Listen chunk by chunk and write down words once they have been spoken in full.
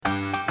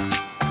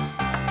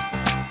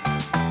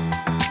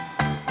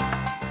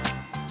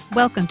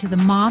Welcome to the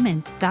Mom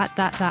and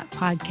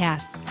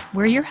podcast.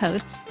 We're your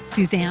hosts,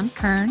 Suzanne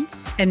Kearns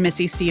and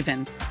Missy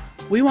Stevens.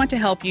 We want to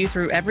help you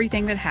through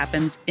everything that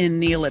happens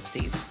in the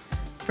ellipses,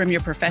 from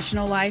your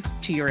professional life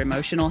to your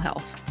emotional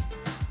health.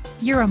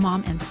 You're a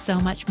mom and so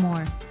much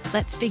more.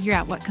 Let's figure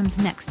out what comes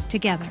next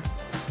together.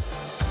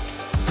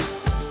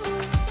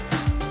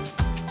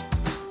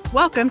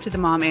 Welcome to the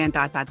Mom and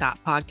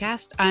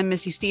podcast. I'm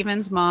Missy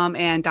Stevens, mom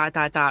and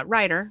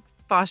writer,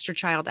 foster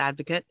child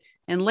advocate,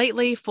 and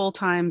lately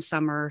full-time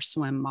summer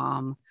swim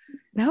mom.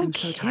 I'm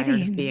so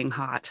tired of being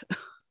hot.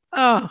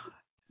 Oh,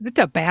 it's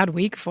a bad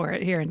week for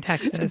it here in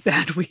Texas. It's a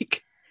bad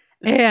week.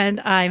 And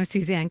I'm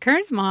Suzanne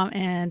Kearns, mom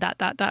and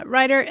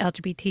writer,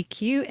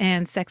 LGBTQ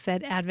and sex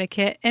ed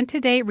advocate. And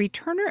today,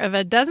 returner of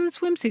a dozen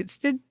swimsuits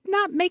did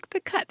not make the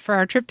cut for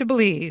our trip to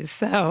Belize.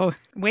 So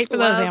wait for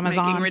those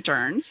Amazon making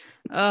returns.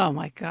 Oh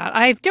my God.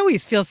 I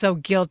always feel so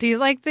guilty.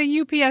 Like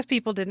the UPS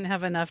people didn't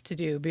have enough to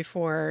do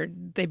before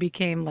they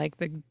became like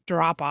the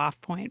drop-off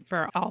point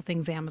for all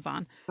things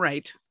Amazon.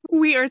 Right.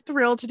 We are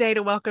thrilled today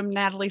to welcome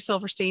Natalie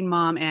Silverstein,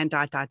 mom and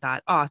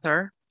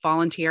author,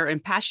 volunteer,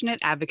 and passionate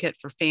advocate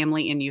for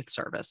family and youth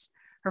service.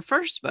 Her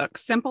first book,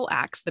 Simple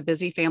Acts, The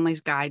Busy Family's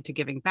Guide to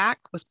Giving Back,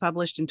 was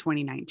published in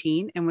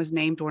 2019 and was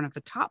named one of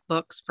the top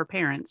books for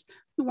parents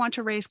who want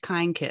to raise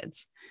kind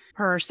kids.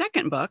 Her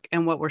second book,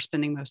 and what we're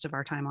spending most of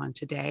our time on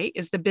today,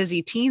 is The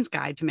Busy Teen's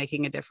Guide to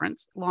Making a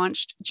Difference,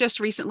 launched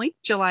just recently,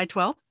 July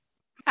 12th.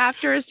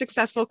 After a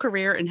successful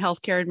career in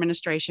healthcare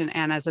administration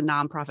and as a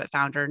nonprofit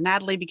founder,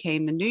 Natalie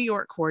became the New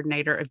York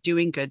coordinator of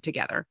Doing Good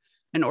Together,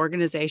 an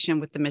organization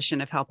with the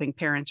mission of helping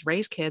parents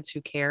raise kids who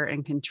care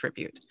and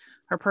contribute.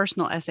 Her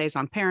personal essays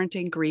on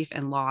parenting, grief,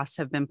 and loss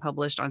have been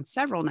published on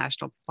several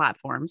national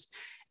platforms,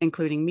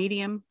 including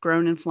Medium,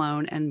 Grown and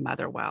Flown, and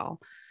Motherwell.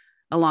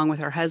 Along with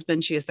her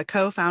husband, she is the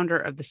co-founder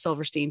of the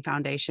Silverstein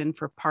Foundation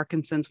for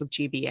Parkinson's with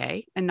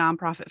GBA, a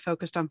nonprofit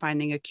focused on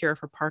finding a cure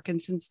for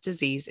Parkinson's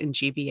disease in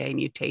GBA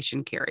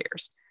mutation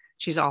carriers.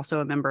 She's also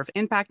a member of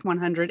Impact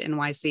 100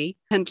 NYC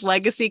and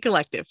Legacy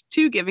Collective,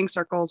 two giving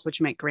circles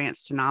which make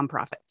grants to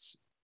nonprofits.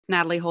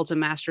 Natalie holds a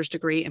master's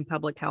degree in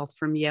public health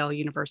from Yale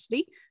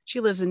University. She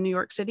lives in New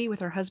York City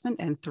with her husband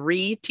and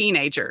 3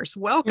 teenagers.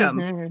 Welcome.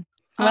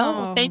 Mm-hmm.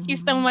 Well, thank you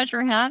so much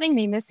for having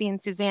me, Missy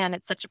and Suzanne.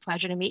 It's such a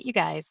pleasure to meet you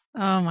guys.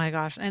 Oh my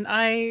gosh. And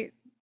I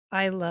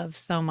love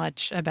so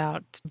much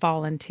about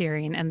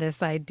volunteering and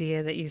this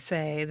idea that you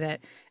say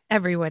that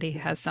everybody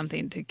has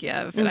something to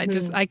give. And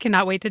I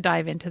cannot wait to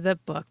dive into the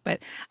book, but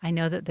I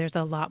know that there's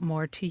a lot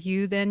more to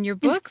you than your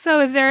book.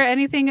 So is there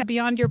anything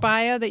beyond your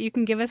bio that you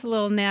can give us a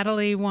little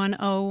Natalie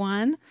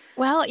 101?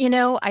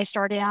 Well, I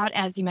started out,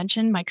 as you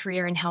mentioned, my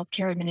career in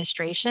healthcare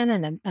administration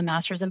and a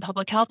master's in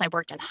public health. I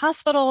worked in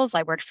hospitals.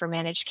 I worked for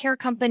managed care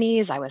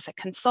companies. I was a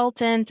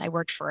consultant. I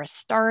worked for a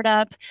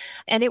startup,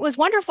 and it was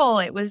wonderful.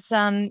 It was,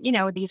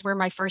 these were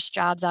my first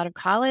jobs out of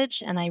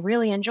college, and I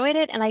really enjoyed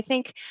it. And I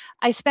think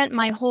I spent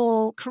my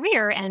whole career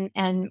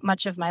and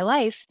much of my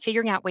life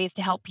figuring out ways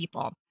to help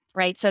people.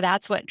 Right. So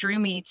that's what drew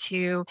me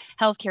to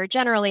healthcare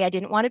generally. I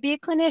didn't want to be a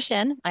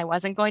clinician. I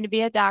wasn't going to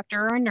be a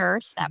doctor or a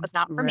nurse. That was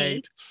not for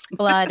me.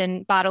 Blood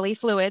and bodily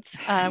fluids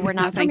were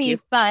not for me,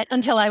 but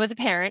until I was a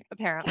parent,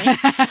 apparently.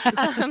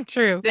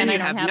 True. Then you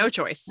have no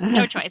choice.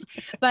 No choice.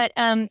 But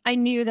I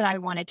knew that I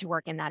wanted to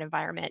work in that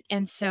environment.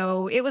 And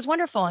so it was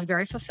wonderful and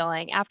very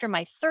fulfilling. After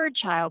my third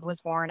child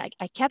was born,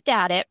 I kept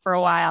at it for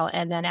a while.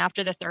 And then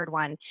after the third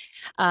one,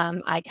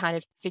 I kind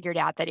of figured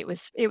out that it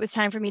was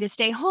time for me to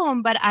stay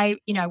home. But I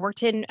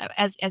worked in,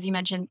 as you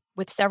mentioned,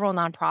 with several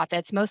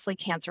nonprofits, mostly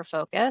cancer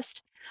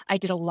focused. I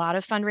did a lot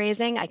of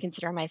fundraising. I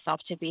consider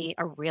myself to be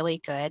a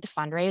really good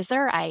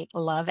fundraiser. I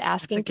love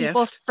asking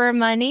people for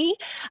money.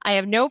 I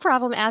have no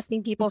problem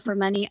asking people for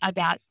money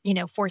about,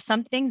 for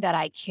something that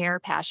I care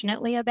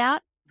passionately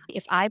about.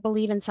 If I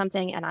believe in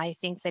something and I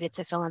think that it's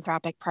a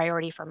philanthropic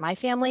priority for my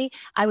family,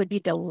 I would be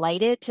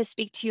delighted to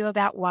speak to you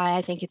about why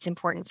I think it's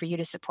important for you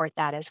to support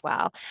that as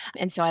well.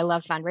 And so I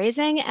love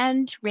fundraising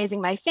and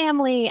raising my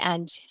family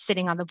and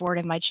sitting on the board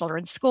of my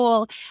children's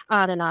school,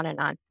 on and on and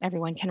on.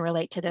 Everyone can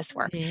relate to this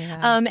work.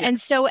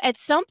 And so at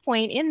some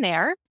point in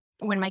there,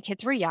 when my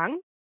kids were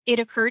young, it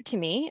occurred to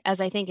me,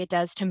 as I think it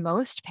does to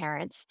most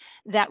parents,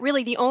 that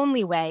really the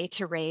only way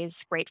to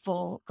raise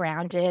grateful,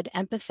 grounded,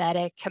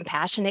 empathetic,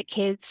 compassionate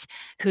kids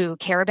who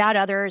care about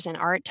others and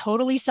aren't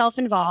totally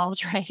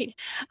self-involved, right,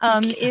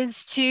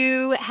 is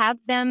to have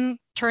them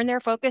turn their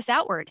focus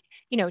outward,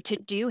 to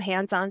do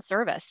hands-on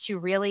service, to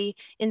really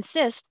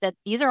insist that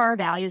these are our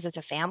values as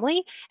a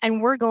family,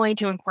 and we're going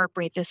to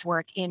incorporate this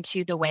work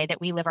into the way that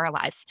we live our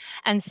lives.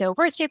 And so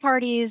birthday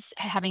parties,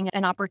 having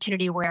an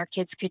opportunity where our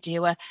kids could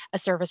do a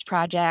service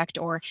project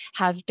or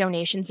have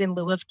donations in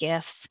lieu of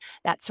gifts,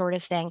 that sort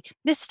of thing.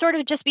 This sort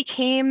of just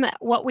became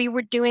what we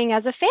were doing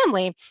as a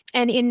family.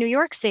 And in New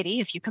York City,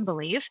 if you can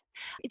believe,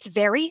 it's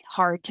very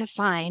hard to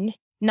find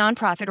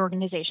nonprofit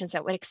organizations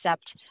that would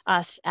accept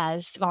us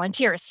as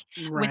volunteers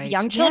with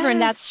young children.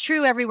 Yes. That's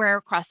true everywhere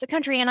across the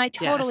country. And I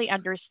totally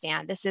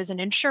understand this is an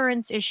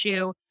insurance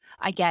issue.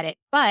 I get it.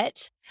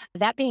 But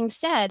that being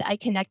said, I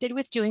connected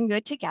with Doing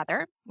Good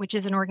Together, which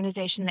is an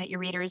organization that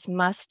your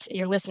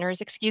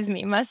listeners,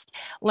 must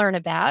learn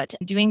about.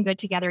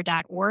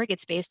 Doinggoodtogether.org.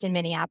 It's based in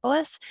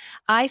Minneapolis.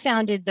 I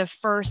founded the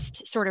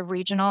first sort of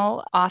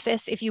regional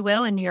office, if you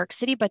will, in New York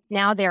City, but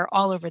now they're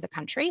all over the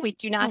country. We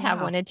do not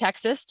have one in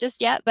Texas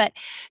just yet. But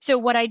so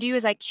what I do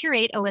is I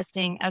curate a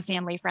listing of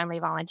family-friendly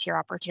volunteer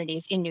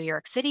opportunities in New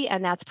York City,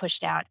 and that's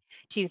pushed out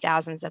to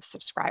thousands of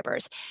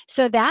subscribers.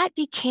 So that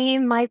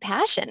became my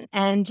passion,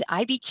 and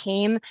I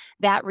became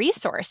that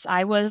resource.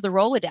 I was the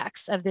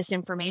Rolodex of this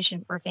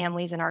information for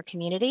families in our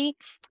community.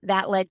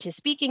 That led to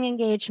speaking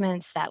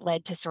engagements, that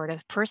led to sort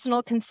of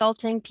personal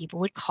consulting. People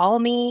would call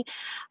me,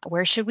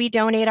 where should we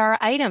donate our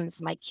items?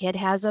 My kid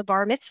has a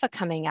bar mitzvah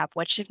coming up.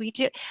 What should we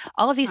do?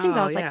 All of these things.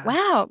 I was like,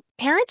 wow,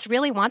 parents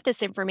really want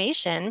this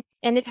information,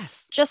 and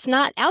it's just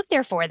not out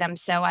there for them.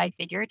 So I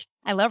figured,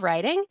 I love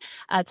writing.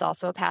 It's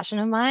also a passion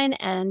of mine.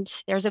 And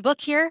there's a book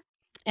here,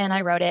 and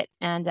I wrote it.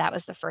 And that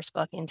was the first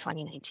book in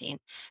 2019.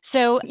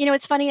 So,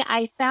 it's funny.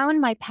 I found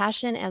my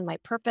passion and my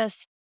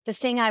purpose, the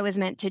thing I was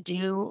meant to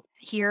do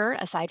here,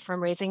 aside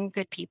from raising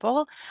good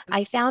people.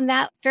 I found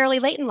that fairly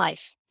late in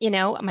life.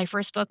 My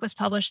first book was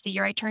published the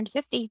year I turned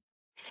 50.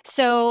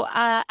 So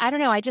I don't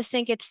know. I just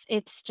think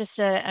it's just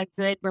a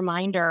good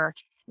reminder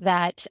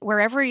that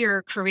wherever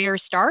your career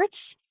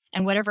starts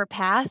and whatever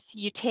path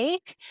you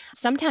take,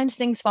 sometimes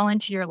things fall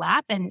into your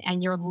lap,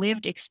 and your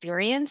lived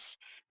experience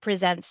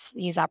presents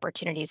these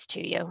opportunities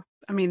to you.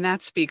 I mean,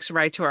 that speaks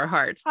right to our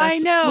hearts. I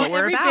know what we're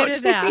every about. bit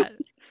of that.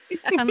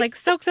 I'm like,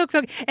 soak.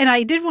 And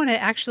I did want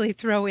to actually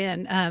throw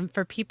in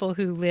for people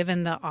who live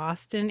in the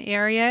Austin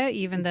area,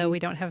 even though we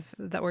don't have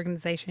the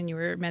organization you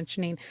were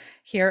mentioning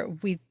here,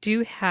 we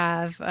do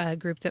have a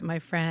group that my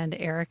friend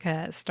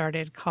Erica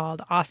started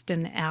called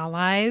Austin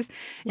Allies.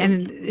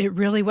 And it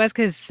really was,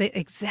 because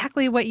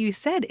exactly what you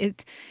said,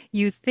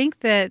 you think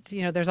that,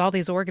 there's all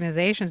these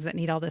organizations that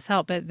need all this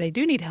help, but they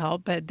do need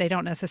help, but they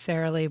don't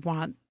necessarily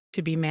want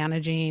to be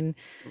managing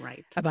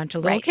a bunch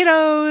of little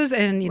kiddos,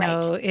 and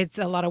it's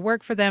a lot of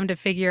work for them to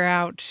figure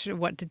out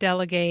what to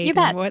delegate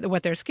and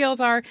what their skills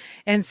are.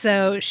 And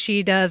so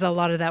she does a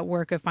lot of that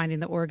work of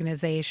finding the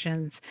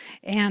organizations,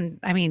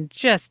 and I mean,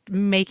 just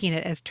making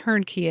it as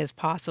turnkey as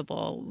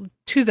possible,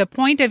 to the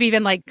point of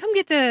even like, come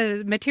get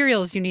the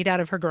materials you need out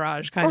of her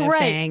garage kind of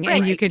thing,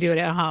 and you could do it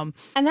at home.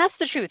 And that's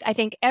the truth. I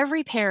think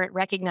every parent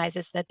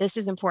recognizes that this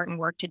is important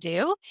work to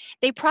do.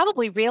 They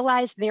probably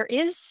realize there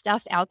is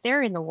stuff out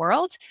there in the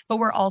world, but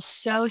we're all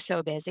so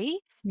busy.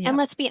 Yep. And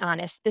let's be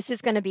honest, this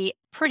is going to be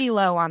pretty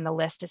low on the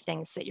list of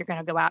things that you're going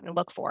to go out and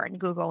look for and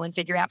Google and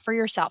figure out for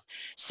yourself.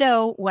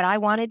 So what I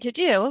wanted to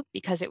do,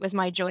 because it was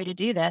my joy to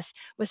do this,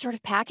 was sort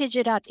of package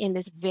it up in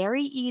this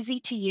very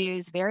easy to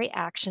use, very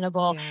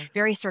actionable,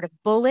 very sort of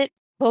bulleted,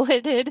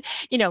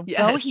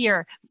 go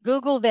here,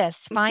 Google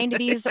this, find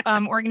these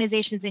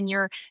organizations in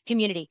your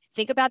community,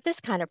 think about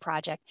this kind of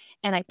project.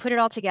 And I put it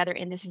all together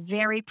in this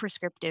very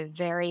prescriptive,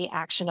 very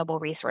actionable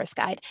resource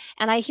guide.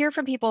 And I hear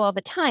from people all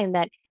the time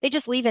that they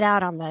just leave it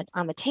out on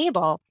the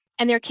table,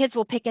 and their kids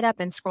will pick it up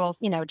and scroll,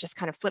 just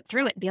kind of flip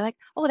through it and be like,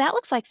 oh, that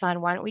looks like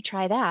fun. Why don't we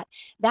try that?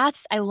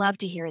 I love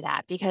to hear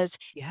that, because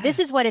this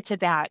is what it's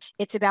about.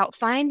 It's about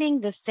finding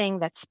the thing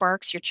that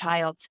sparks your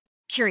child's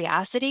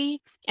curiosity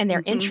and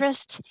their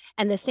interest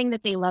and the thing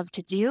that they love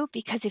to do,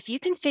 because if you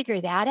can figure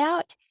that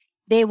out,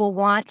 they will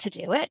want to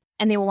do it,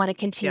 and they will want to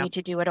continue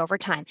to do it over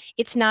time.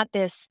 It's not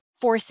this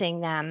forcing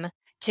them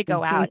to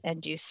go out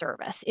and do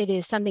service. It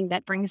is something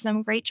that brings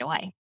them great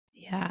joy.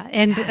 Yeah.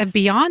 And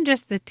beyond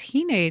just the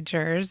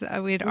teenagers, I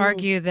would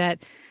argue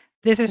that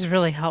this is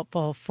really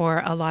helpful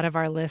for a lot of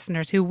our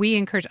listeners who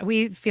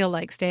we feel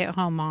like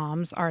stay-at-home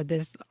moms are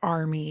this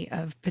army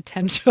of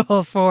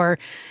potential for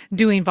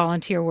doing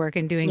volunteer work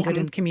and doing good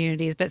in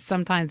communities. But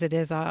sometimes it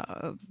is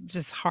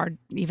just hard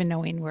even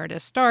knowing where to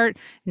start,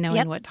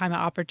 knowing what time of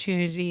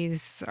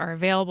opportunities are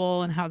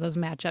available and how those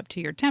match up to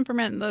your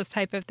temperament and those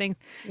type of things.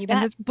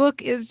 And this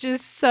book is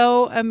just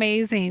so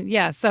amazing.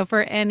 Yeah. So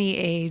for any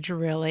age,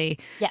 really.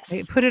 Yes.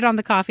 Put it on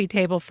the coffee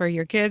table for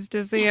your kids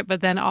to see it,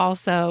 but then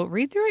also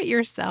read through it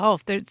yourself.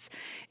 It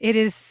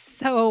is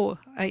so,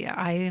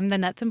 I am the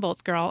nuts and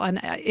bolts girl, and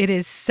it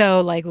is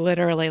so like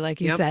literally, like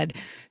you said,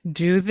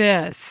 do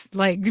this,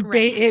 like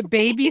it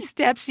baby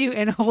steps you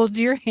and holds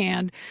your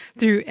hand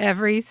through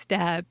every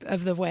step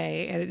of the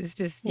way. And it is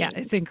just,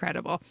 it's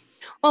incredible.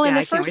 Well,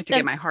 I can't wait to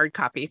get my hard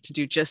copy to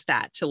do just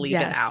that, to leave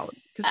it out.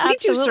 Because we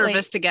do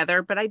service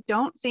together, but I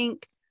don't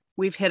think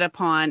we've hit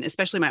upon,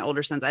 especially my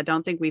older sons, I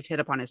don't think we've hit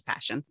upon his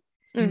passion.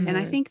 And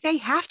I think they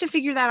have to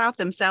figure that out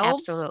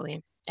themselves.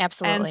 Absolutely.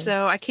 And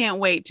so I can't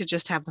wait to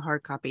just have the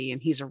hard copy,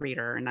 and he's a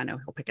reader, and I know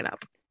he'll pick it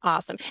up.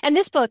 Awesome. And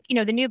this book,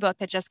 the new book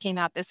that just came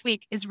out this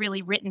week, is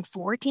really written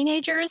for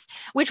teenagers,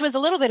 which was a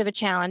little bit of a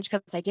challenge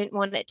because I didn't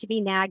want it to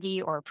be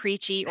naggy or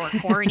preachy or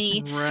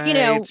corny.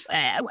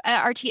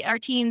 Our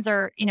teens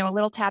are, a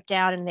little tapped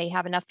out, and they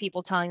have enough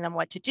people telling them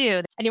what to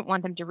do. I didn't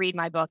want them to read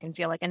my book and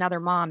feel like another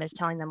mom is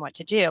telling them what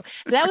to do.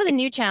 So that was a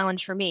new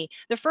challenge for me.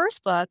 The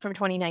first book from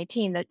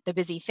 2019, the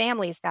Busy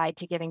Family's Guide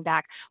to Giving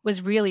Back,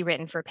 was really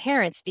written for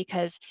parents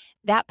because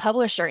that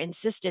publisher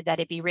insisted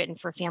that it be written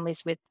for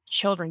families with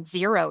children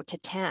 0 to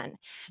 10.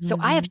 So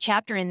I have a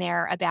chapter in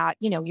there about,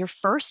 your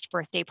first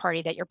birthday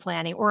party that you're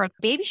planning, or a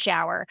baby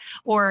shower,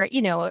 or,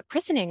 a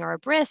christening or a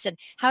bris, and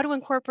how to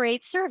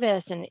incorporate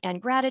service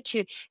and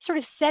gratitude, sort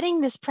of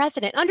setting this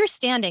precedent,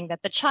 understanding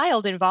that the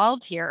child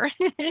involved here,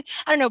 I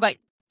don't know about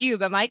you,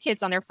 but my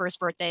kids on their first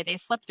birthday, they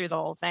slept through the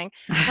whole thing.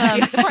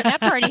 That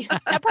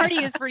party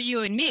is for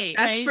you and me.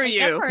 That's right? for Like, you.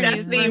 That party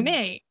is for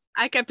me.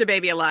 I kept a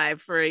baby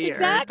alive for a year.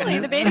 Exactly.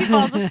 The baby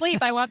falls asleep.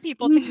 I want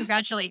people to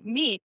congratulate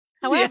me.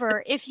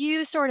 However, if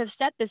you sort of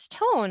set this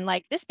tone,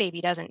 like this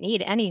baby doesn't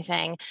need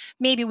anything,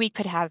 maybe we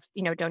could have,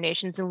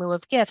 donations in lieu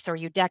of gifts, or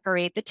you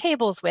decorate the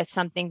tables with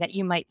something that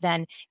you might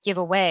then give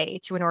away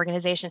to an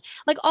organization.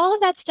 Like all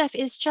of that stuff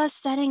is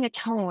just setting a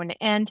tone.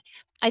 And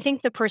I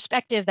think the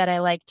perspective that I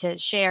like to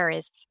share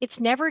is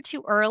it's never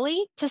too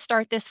early to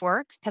start this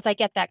work, because I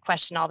get that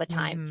question all the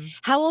time.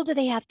 How old do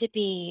they have to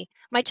be?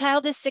 My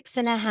child is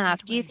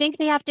 6.5. Do you think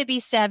they have to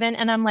be 7?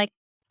 And I'm like,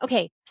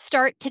 okay,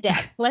 start today.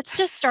 Let's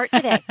just start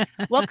today.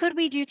 What could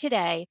we do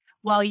today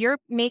while you're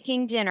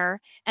making dinner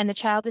and the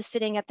child is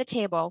sitting at the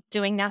table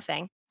doing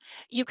nothing?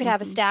 You could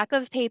have a stack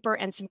of paper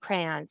and some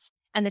crayons,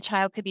 and the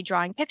child could be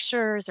drawing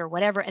pictures or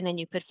whatever. And then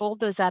you could fold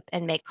those up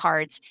and make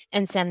cards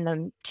and send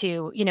them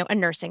to, a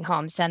nursing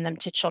home, send them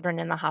to children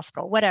in the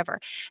hospital, whatever.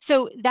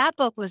 So that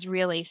book was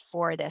really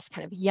for this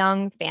kind of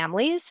young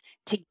families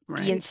to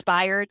be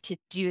inspired to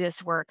do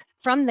this work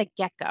from the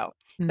get-go.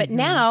 But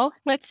now,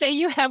 let's say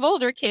you have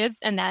older kids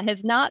and that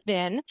has not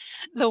been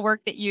the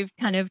work that you've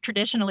kind of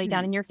traditionally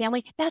done in your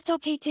family. That's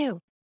okay too.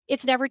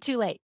 It's never too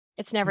late.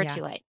 It's never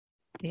too late.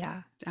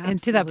 Yeah. Absolutely.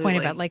 And to that point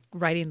about like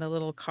writing the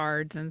little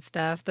cards and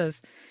stuff,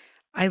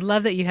 I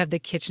love that you have the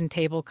kitchen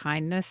table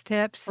kindness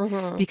tips,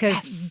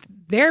 because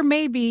there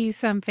may be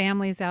some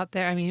families out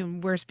there. I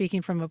mean, we're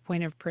speaking from a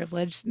point of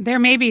privilege. There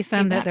may be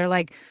some that they're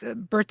like,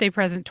 birthday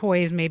present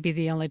toys may be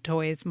the only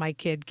toys my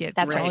kid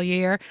gets all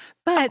year.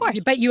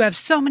 But you have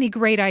so many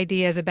great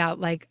ideas about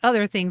like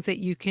other things that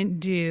you can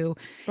do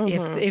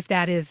if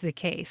that is the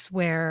case,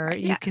 where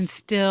you can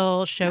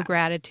still show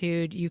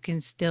gratitude, you can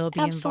still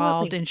be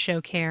involved and show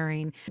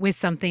caring with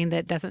something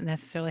that doesn't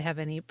necessarily have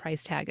any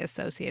price tag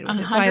associated with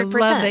it. So I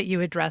love that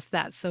you address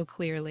that so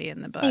clearly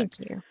in the book. Thank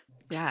you.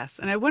 Yes.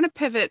 And I want to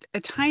pivot a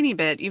tiny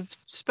bit. You've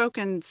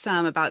spoken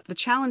some about the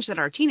challenge that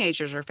our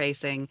teenagers are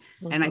facing,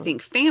 and I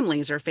think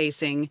families are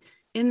facing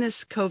in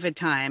this COVID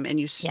time. And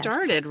you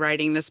started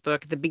writing this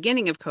book at the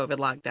beginning of COVID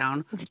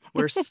lockdown.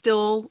 We're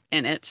still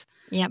in it.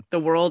 Yep. The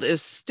world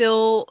is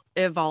still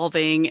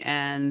evolving,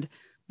 and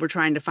we're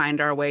trying to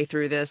find our way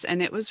through this.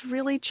 And it was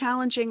really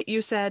challenging.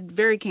 You said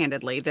very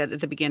candidly that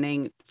at the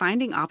beginning,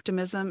 finding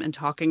optimism and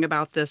talking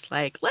about this,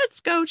 like, let's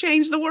go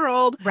change the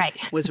world,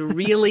 was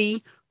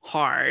really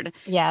hard.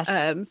 Yes.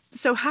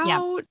 So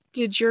how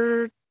did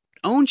your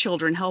own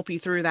children help you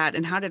through that?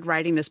 And how did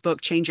writing this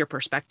book change your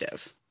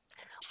perspective?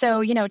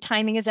 So,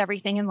 timing is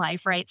everything in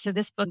life, right? So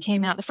this book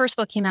came out, the first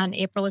book came out in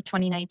April of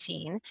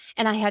 2019.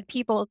 And I had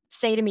people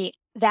say to me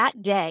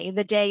that day,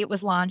 the day it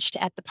was launched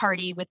at the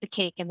party with the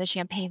cake and the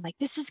champagne, like,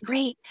 this is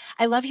great.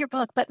 I love your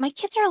book, but my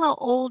kids are a little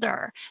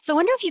older. So I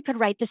wonder if you could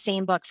write the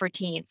same book for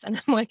teens. And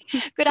I'm like,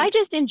 could I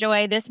just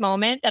enjoy this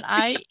moment that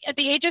I, at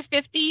the age of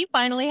 50,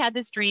 finally had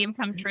this dream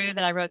come true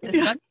that I wrote this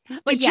book?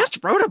 But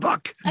just wrote a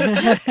book. I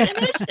just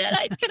finished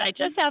it. Could I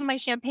just have my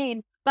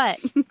champagne? But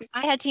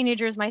I had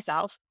teenagers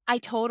myself. I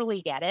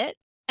totally get it.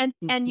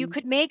 And you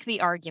could make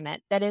the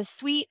argument that as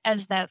sweet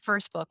as that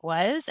first book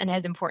was, and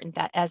as important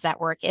as that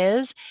work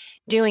is,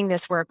 doing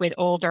this work with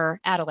older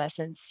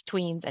adolescents,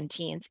 tweens, and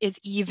teens is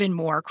even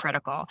more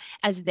critical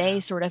as they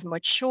sort of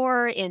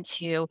mature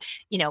into,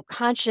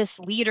 conscious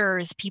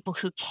leaders, people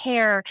who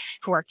care,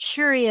 who are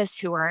curious,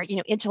 who are,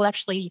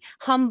 intellectually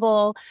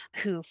humble,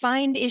 who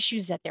find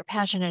issues that they're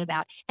passionate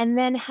about. And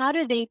then how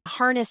do they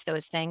harness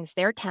those things,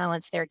 their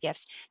talents, their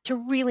gifts, to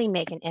really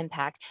make an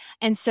impact?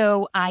 And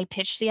so I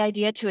pitched the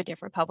idea to a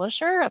different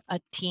publisher, a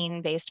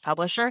teen-based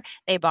publisher.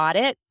 They bought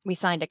it. We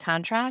signed a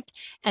contract,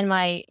 and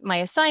my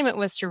assignment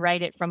was to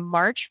write it from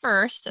March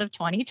 1st of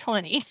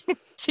 2020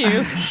 to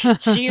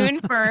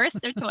June 1st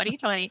of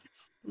 2020.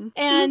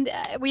 And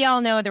we all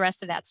know the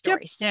rest of that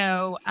story.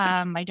 So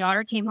my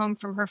daughter came home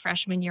from her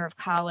freshman year of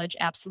college,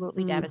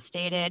 absolutely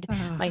devastated.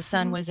 My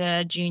son was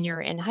a junior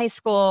in high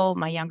school.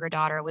 My younger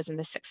daughter was in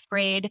the 6th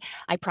grade.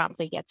 I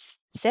promptly get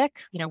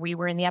sick. We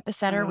were in the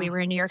epicenter. We were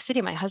in New York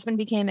City. My husband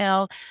became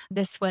ill.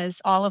 This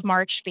was all of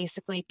March,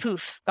 basically,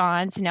 poof,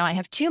 gone. So now I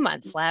have 2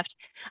 months left.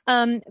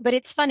 But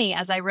it's funny,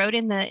 as I wrote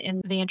in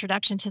the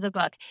introduction to the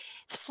book,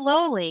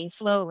 slowly,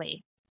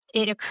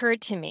 it occurred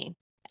to me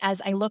as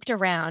I looked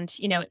around,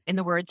 in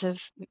the words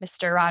of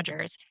Mr.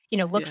 Rogers,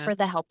 look for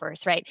the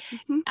helpers, right?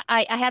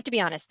 I have to be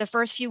honest, the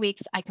first few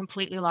weeks, I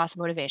completely lost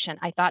motivation.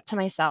 I thought to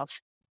myself,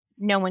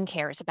 no one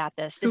cares about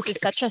this. Who This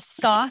is such a cares?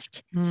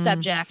 soft Mm.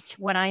 subject,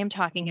 what I am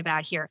talking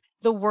about here.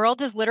 The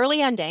world is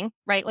literally ending,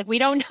 right? Like we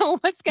don't know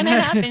what's going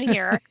to happen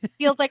here.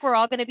 Feels like we're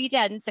all going to be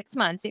dead in 6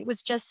 months. It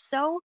was just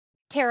so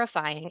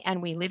terrifying.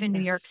 And we live in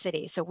New York Yes.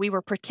 City, so we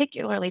were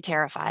particularly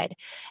terrified.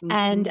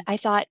 And Mhm. I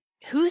thought,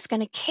 who's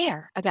going to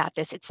care about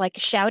this? It's like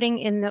shouting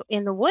in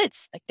the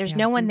woods. Like there's Yeah.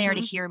 no one there to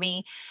Mhm. hear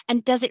me.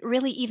 And does it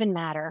really even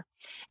matter?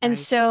 And Right.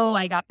 so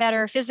I got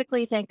better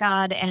physically, thank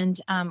God. And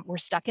we're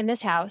stuck in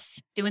this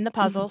house doing the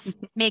puzzles,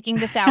 making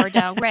the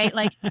sourdough, right?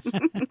 Like,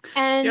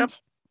 and Yep.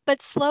 but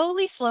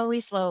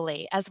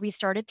slowly, as we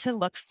started to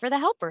look for the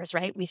helpers,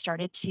 right? We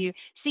started to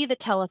see the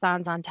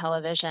telethons on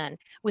television.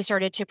 We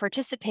started to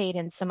participate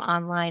in some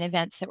online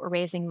events that were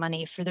raising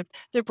money for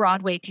the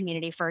Broadway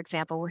community, for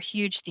example. We're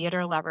huge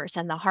theater lovers,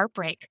 and the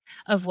heartbreak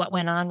of what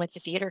went on with the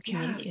theater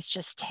community is Yes.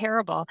 just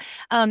terrible.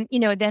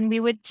 Then we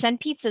would send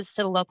pizzas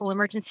to the local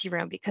emergency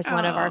room because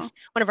one of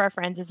Oh. our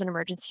friends is an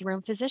emergency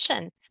room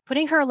physician,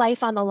 putting her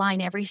life on the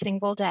line every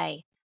single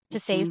day to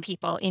save Mhm.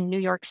 people in New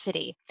York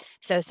City.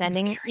 So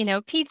sending,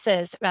 scary.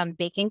 pizzas,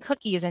 baking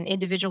cookies and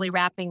individually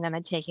wrapping them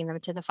and taking them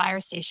to the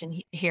fire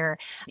station here,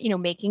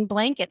 making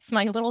blankets.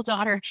 My little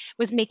daughter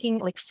was making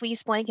like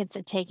fleece blankets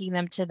and taking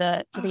them to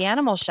the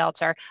animal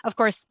shelter. Of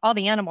course, all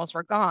the animals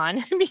were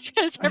gone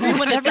because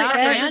everyone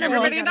adopted animals.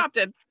 Everybody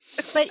adopted.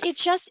 But it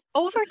just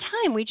over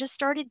time, we just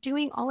started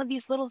doing all of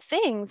these little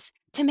things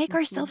to make Mhm.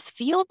 ourselves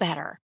feel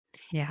better.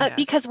 Yeah.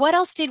 Because Yes. what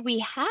else did we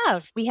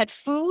have? We had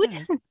food,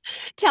 Yeah.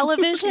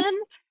 television,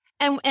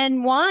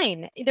 and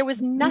wine. There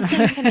was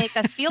nothing to make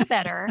us feel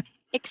better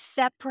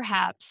except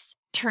perhaps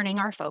turning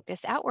our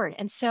focus outward.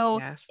 And so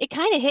Yes. it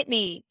kind of hit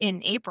me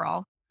in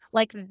April,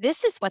 like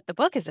this is what the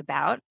book is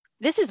about.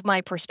 This is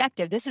my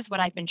perspective. This is what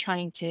I've been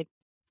trying to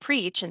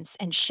preach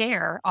and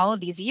share all of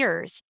these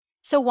years.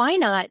 So why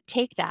not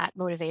take that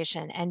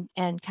motivation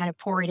and kind of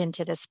pour it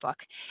into this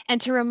book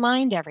and to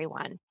remind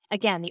everyone,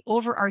 again, the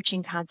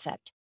overarching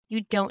concept,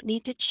 you don't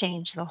need to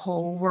change the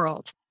whole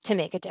world to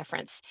make a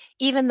difference.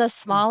 Even the Mm.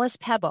 smallest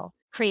pebble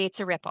creates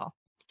a ripple.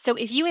 So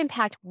if you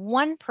impact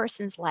one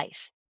person's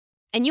life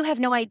and you have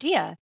no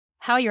idea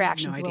how your I have no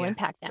actions will idea.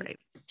 impact them. Right.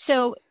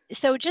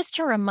 So just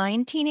to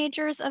remind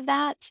teenagers of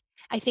that,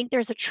 I think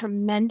there's a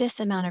tremendous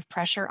amount of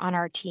pressure on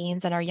our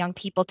teens and our young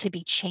people to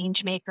be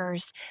change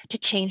makers, to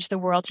change the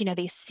world.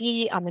 They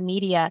see on the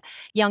media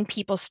young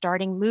people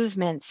starting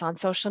movements on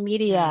social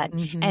media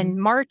Yes. and Mhm.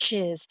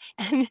 marches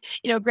and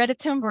Greta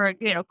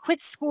Thunberg,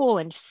 quit school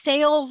and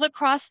sails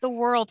across the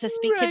world to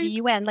speak to the Right.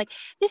 UN. Like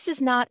this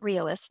is not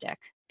realistic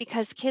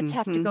because kids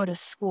have to Mhm. go to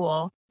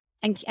school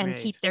and Right.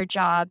 keep their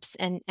jobs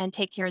and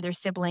take care of their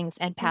siblings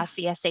and pass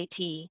the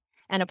SAT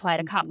and apply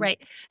to college, Mhm.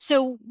 right?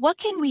 So what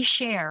can we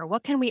share?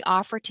 What can we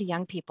offer to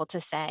young people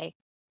to say,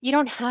 you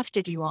don't have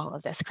to do all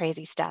of this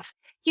crazy stuff.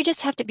 You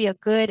just have to be a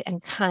good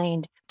and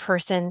kind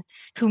person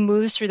who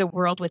moves through the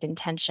world with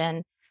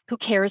intention, who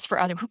cares for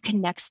other, who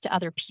connects to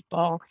other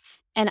people.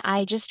 And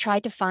I just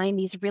tried to find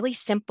these really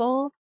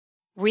simple,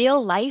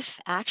 real life,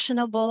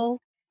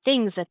 actionable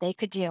things that they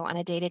could do on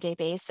a day-to-day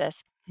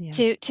basis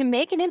Yeah. to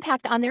make an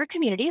impact on their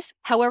communities,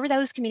 however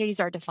those communities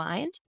are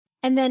defined.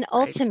 And then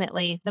Right.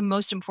 ultimately, the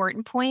most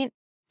important point,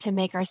 to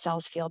make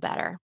ourselves feel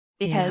better.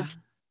 Yeah. Because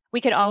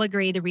we could all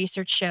agree the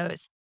research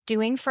shows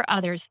doing for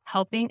others,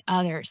 helping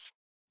others,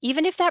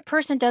 even if that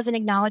person doesn't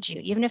acknowledge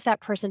you, even if that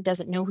person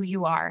doesn't know who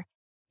you are,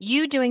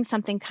 you doing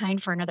something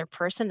kind for another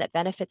person that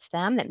benefits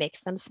them, that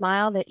makes them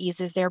smile, that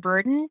eases their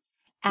burden, Mhm.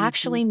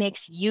 actually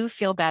makes you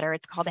feel better.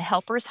 It's called a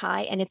helper's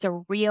high, and it's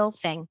a real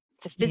thing.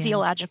 It's a Yes.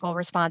 physiological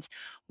response.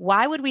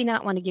 Why would we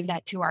not want to give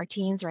that to our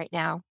teens right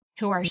now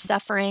who are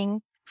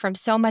suffering from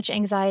so much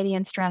anxiety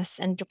and stress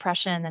and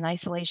depression and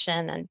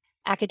isolation and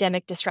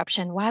academic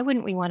disruption? Why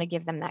wouldn't we want to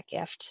give them that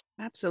gift?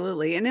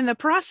 Absolutely. And in the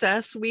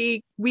process,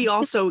 we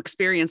also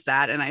experience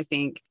that. And I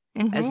think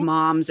as Mhm.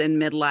 moms in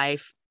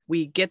midlife,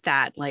 we get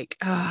that like,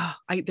 oh,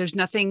 there's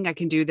nothing I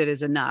can do that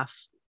is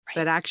enough. Right.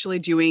 But actually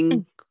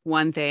doing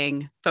one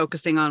thing,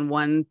 focusing on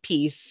one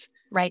piece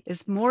Right.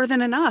 is more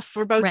than enough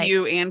for both Right.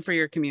 you and for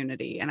your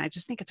community. And I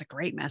just think it's a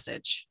great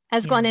message.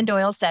 As Yeah. Glennon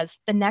Doyle says,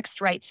 the next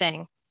right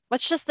thing.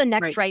 What's just the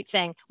next Right. right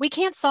thing? We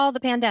can't solve the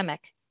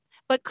pandemic,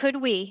 but could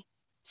we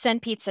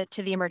send pizza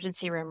to the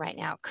emergency room right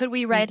now? Could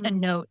we write a Mhm.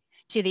 note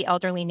to the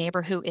elderly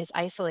neighbor who is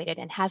isolated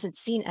and hasn't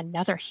seen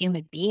another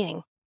human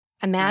being?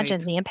 Imagine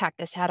Right. the impact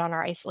this had on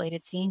our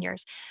isolated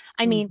seniors.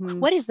 I mean, Mhm.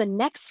 what is the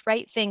next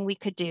right thing we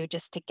could do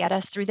just to get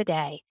us through the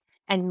day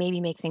and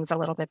maybe make things a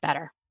little bit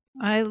better?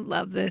 I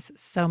love this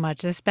so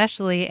much,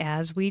 especially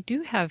as we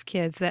do have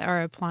kids that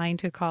are applying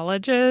to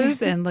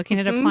colleges and looking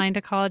at Mhm. applying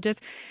to colleges.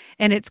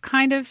 And it's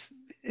kind of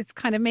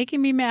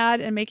making me mad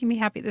and making me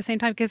happy at the same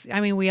time. Because I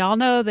mean, we all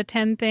know the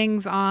 10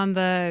 things on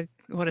the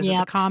what is it, the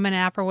Yep. Common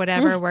App or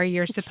whatever, where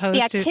you're The supposed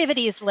to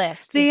activities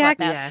list is the what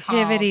that's Yes. called.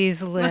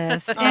 activities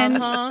list.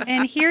 Uh-huh.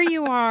 And here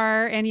you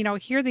are, and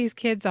here these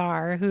kids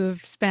are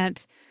who've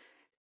spent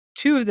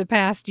 2 of the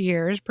past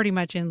years pretty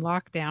much in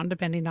lockdown,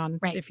 depending on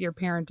Right. if your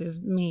parent is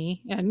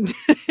me and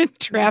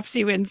traps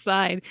you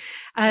inside.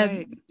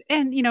 Right.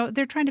 And,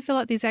 they're trying to fill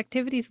out these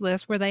activities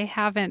lists where they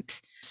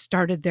haven't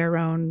started their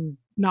own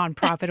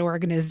nonprofit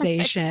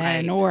organization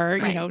Right. or,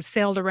 Right.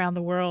 sailed around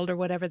the world or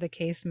whatever the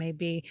case may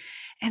be.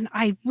 And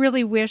I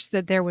really wish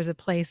that there was a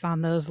place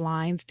on those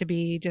lines to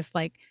be just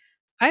like,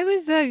 I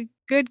was a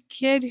good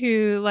kid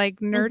who like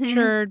Mhm.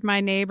 nurtured my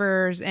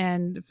neighbors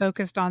and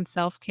focused on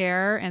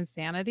self-care and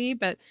sanity,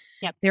 but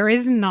Yep. there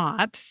is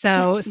not.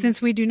 So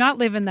since we do not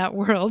live in that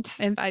world,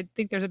 and I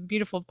think there's a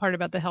beautiful part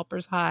about the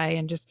Helpers High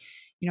and just,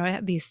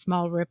 these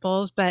small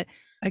ripples. But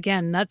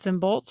again, nuts and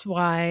bolts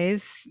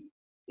wise,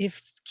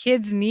 if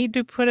kids need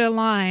to put a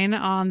line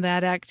on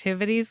that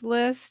activities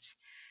list,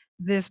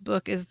 this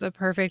book is the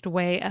perfect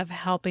way of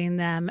helping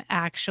them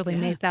actually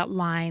Yeah. make that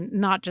line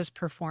not just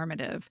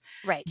performative,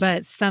 Right.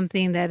 but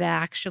something that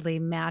actually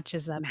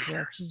matches up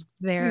Matters.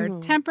 with their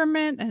Mhm.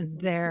 temperament and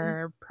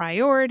their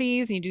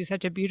priorities. And you do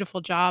such a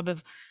beautiful job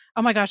of,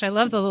 oh my gosh, I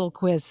love the little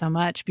quiz so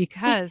much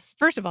because,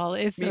 first of all,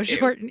 it's Me so too.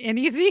 short and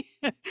easy,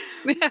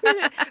 but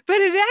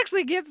it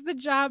actually gets the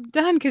job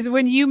done. Because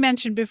when you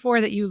mentioned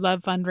before that you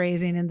love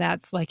fundraising and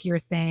that's like your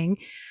thing,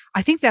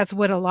 I think that's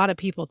what a lot of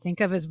people think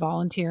of as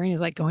volunteering,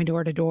 is like going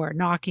door to door,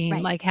 knocking,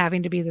 Right. like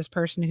having to be this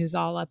person who's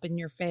all up in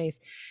your face.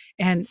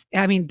 And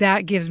I mean,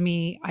 that gives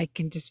me, I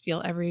can just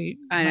feel every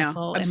I know.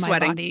 muscle I'm in my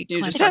sweating. body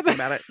You just clench up. talking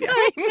about it. Yeah.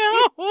 I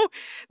know.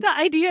 The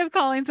idea of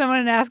calling someone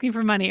and asking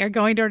for money or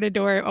going door to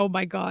door, oh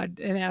my God,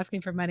 and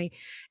asking for money.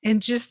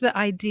 And just the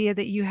idea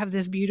that you have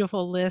this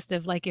beautiful list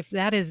of like, if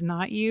that is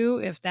not you,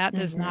 if that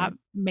does not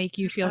make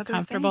you There's feel other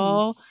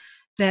comfortable, things.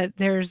 that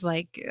there's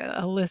like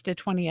a list of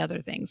 20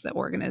 other things that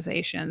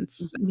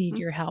organizations need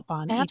your help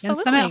on. Even some at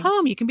Absolutely.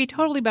 home, you can be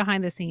totally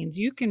behind the scenes.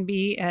 You can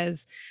be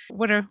as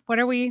what are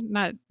we?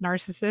 Not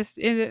narcissists.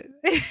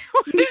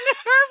 What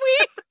are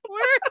we?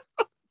 We're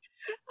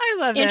I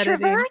love editing.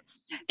 Introverts?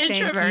 Thank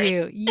Introverts.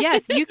 you.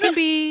 Yes, you can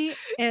be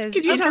as Could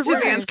you tell introverted.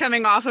 Suzanne's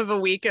coming off of a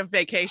week of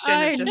vacation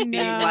I of just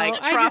being know. like I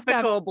just got-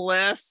 tropical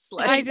bliss?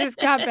 I Like, just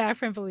got back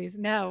from Belize.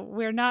 No,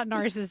 we're not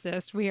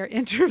narcissists. We are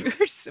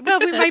introverts. Well,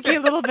 we That's might be a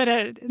right. little bit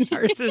of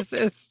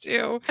narcissists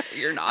too.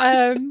 you're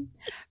not.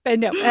 But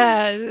no,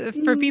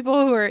 for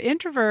people who are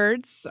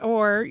introverts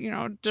or,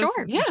 just,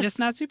 Sure. Yes. just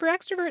not super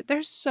extrovert,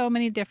 there's so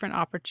many different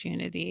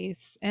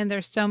opportunities and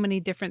there's so many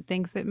different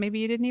things that maybe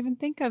you didn't even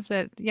think of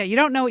that. Yeah, you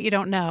don't know what you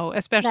don't know,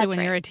 especially That's when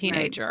right. you're a Right.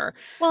 teenager.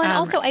 Well, and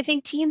also I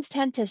think teens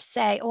tend to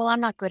say, "Well, I'm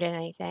not good at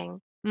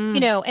anything."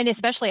 And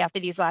especially after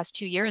these last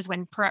 2 years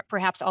when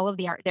perhaps all of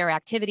their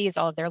activities,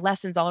 all of their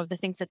lessons, all of the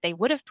things that they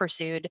would have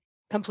pursued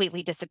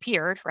completely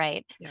disappeared,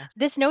 right? Yes.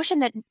 This notion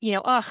that,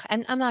 "Ugh,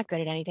 I'm not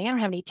good at anything. I don't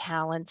have any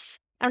talents.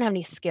 I don't have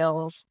any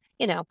skills."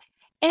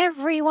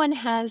 Everyone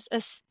has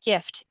a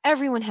gift.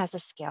 Everyone has a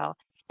skill.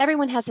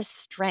 Everyone has a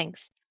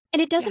strength.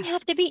 And it doesn't Yes.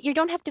 have to be, you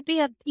don't have to be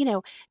a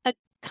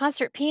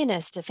concert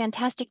pianist, a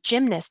fantastic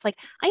gymnast. Like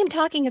I am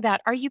talking about,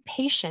 are you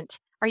patient?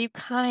 Are you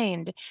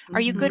kind? Are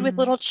you good with Mhm.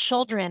 little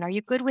children? Are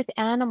you good with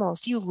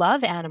animals? Do you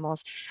love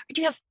animals? Or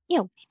do you have,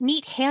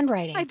 neat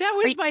handwriting? That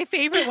was my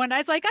favorite one. I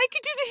was like, I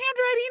could do the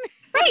handwriting.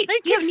 Right. I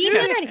Do you have could neat do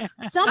handwriting?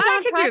 it. Some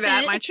I could do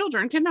that. nonprofit, My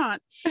children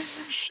cannot.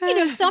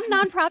 some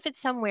nonprofit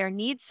somewhere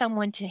needs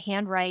someone to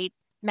handwrite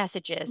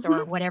messages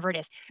or whatever it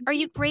is. Are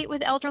you great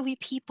with elderly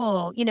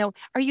people?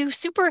 Are you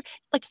super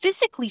like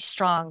physically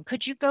strong?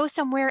 Could you go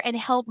somewhere and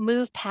help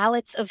move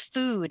pallets of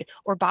food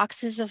or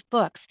boxes of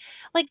books?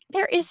 Like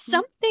there is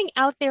something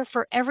out there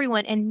for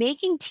everyone, and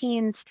making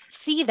teens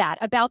see that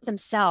about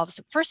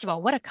themselves. First of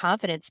all, what a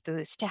confidence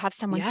boost to have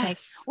someone say,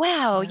 Yes.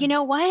 "Wow, Yeah. you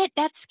know what?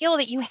 That skill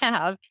that you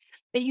have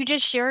that you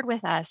just shared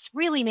with us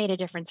really made a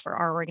difference for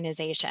our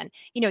organization."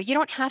 You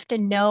don't have to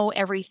know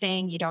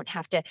everything. You don't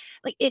have to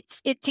like it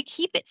to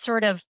keep it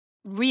sort of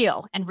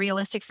real and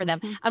realistic for them.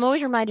 Mhm. I'm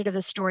always reminded of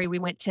the story. We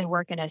went to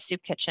work in a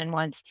soup kitchen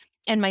once,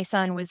 and my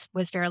son was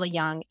fairly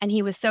young, and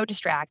he was so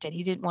distracted.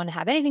 He didn't want to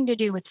have anything to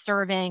do with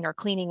serving or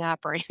cleaning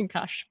up or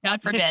gosh,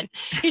 God forbid,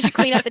 he should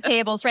clean up the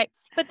tables, right?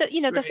 But the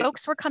Right.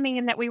 folks were coming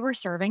in that we were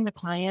serving, the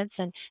clients,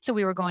 and so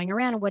we were going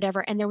around and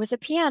whatever, and there was a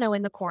piano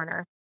in the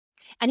corner.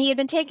 And he had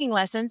been taking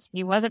lessons.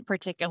 He wasn't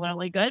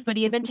particularly good, but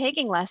he had been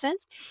taking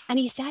lessons. And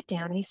he sat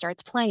down and he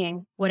starts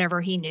playing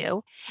whatever he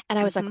knew. And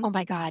I was like, Mhm. oh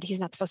my God, he's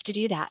not supposed to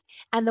do that.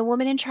 And the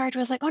woman in charge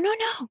was like, oh, no,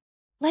 no,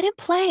 let him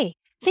play.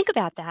 Think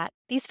about that.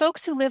 These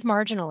folks who live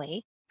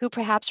marginally, who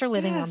perhaps are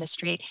living on the Yes.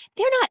 street,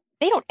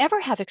 they don't ever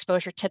have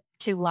exposure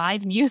to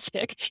live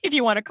music, if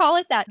you want to call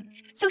it that.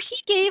 So he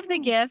gave the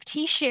gift,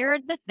 he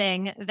shared the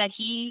thing that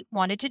he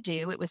wanted to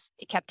do.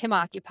 It kept him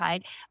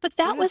occupied, but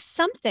that Yeah. was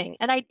something.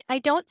 And I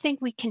don't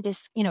think we can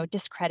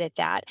discredit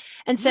that.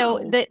 And so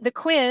No. the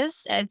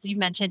quiz, as you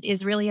mentioned,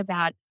 is really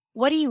about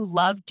what do you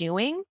love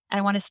doing?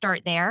 I want to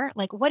start there.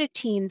 Like, what do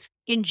teens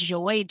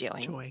enjoy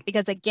doing? Joy.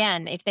 Because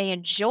again, if they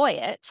enjoy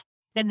it,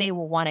 then they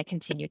will want to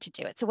continue to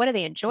do it. So what do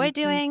they enjoy Mhm.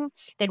 doing?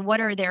 Then what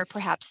are their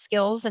perhaps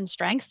skills and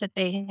strengths that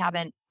they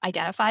haven't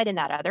identified in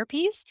that other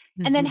piece?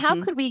 And then how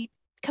Mhm. could we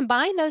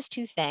combine those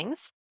two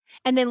things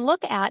And then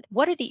look at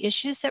what are the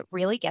issues that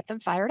really get them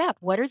fired up?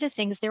 What are the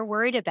things they're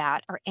worried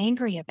about or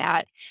angry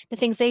about? The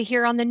things they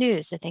hear on the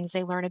news, the things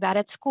they learn about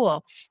at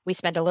school. We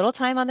spend a little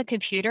time on the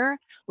computer.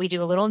 We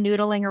do a little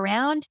noodling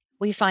around.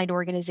 We find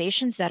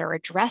organizations that are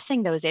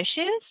addressing those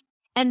issues.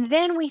 And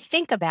then we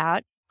think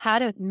about how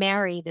to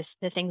marry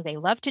the things they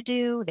love to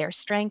do, their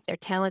strength, their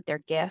talent, their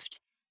gift,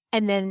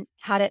 and then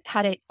how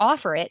to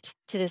offer it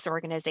to this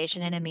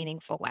organization in a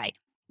meaningful way.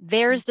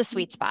 There's the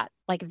sweet spot.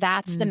 Like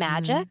that's the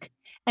magic.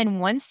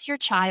 And once your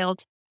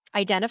child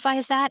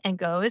identifies that and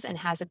goes and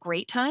has a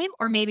great time,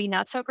 or maybe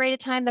not so great a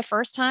time the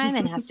first time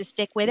and has to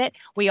stick with it,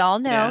 we all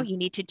know you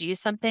need to do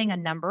something a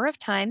number of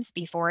times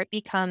before it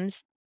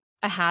becomes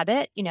a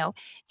habit,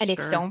 and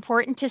it's so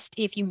important to,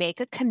 if you make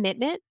a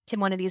commitment to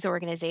one of these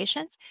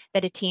organizations,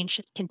 that a teen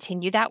should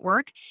continue that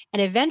work.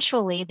 And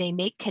eventually they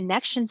make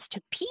connections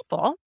to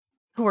people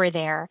who are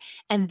there.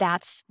 And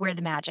that's where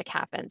the magic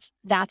happens.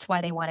 That's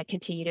why they want to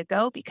continue to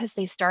go, because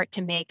they start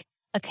to make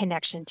a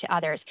connection to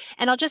others.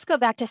 And I'll just go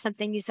back to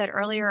something you said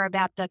earlier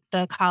about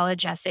the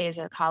college essays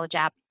or the college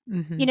app.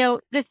 The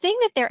thing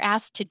that they're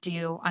asked to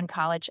do on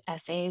college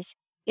essays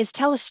is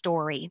tell a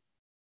story,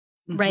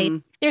 right?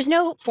 There's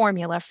no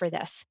formula for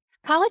this.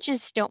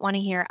 Colleges don't want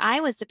to hear,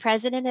 I was the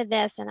president of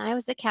this and I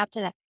was the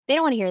captain of that. They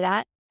don't want to hear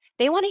that.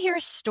 They want to hear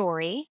a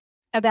story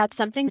about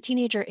something the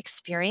teenager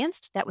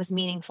experienced that was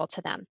meaningful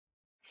to them.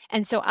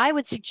 And so I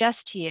would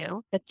suggest to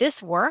you that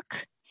this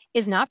work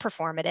is not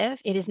performative.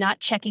 It is not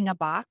checking a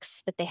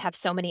box that they have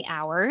so many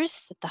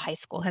hours that the high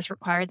school has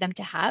required them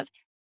to have.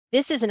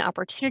 This is an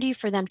opportunity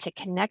for them to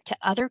connect to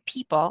other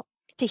people,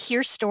 to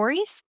hear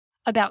stories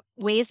about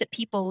ways that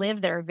people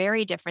live that are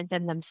very different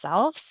than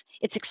themselves.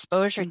 It's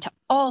exposure to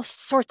all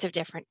sorts of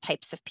different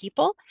types of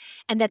people,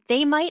 and that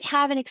they might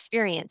have an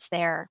experience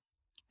there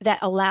that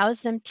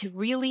allows them to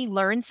really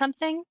learn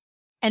something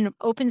and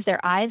opens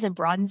their eyes and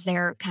broadens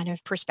their kind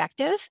of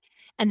perspective,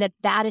 and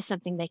that is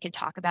something they can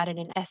talk about in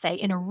an essay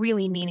in a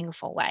really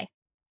meaningful way.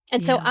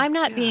 And so I'm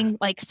not being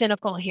like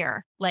cynical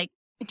here, like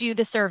do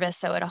the service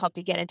so it'll help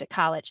you get into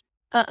college.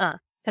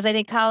 Because I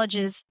think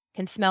colleges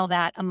can smell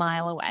that a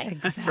mile away.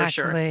 Exactly. For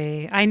sure.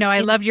 I know.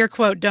 I love your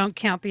quote, don't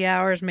count the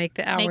hours, make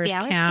the hours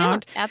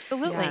count.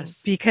 Absolutely.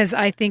 Yes. Because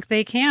I think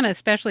they can,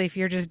 especially if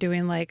you're just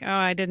doing like, oh,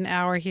 I did an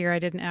hour here, I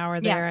did an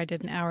hour there, I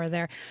did an hour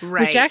there.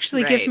 Right, which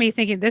actually gets me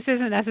thinking, this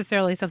isn't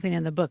necessarily something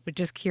in the book, but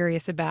just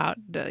curious about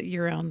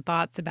your own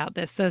thoughts about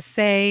this. So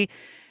say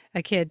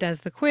a kid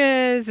does the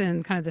quiz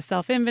and kind of the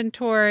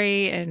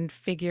self-inventory and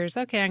figures,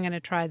 okay, I'm going to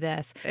try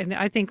this. And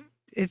I think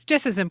it's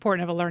just as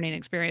important of a learning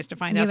experience to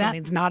find out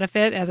something's not a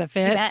fit as a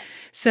fit.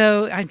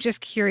 So I'm just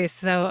curious.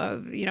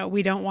 So,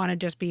 we don't want to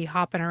just be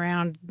hopping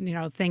around,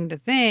 thing to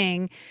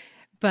thing.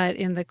 But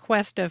in the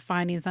quest of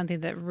finding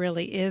something that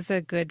really is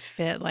a good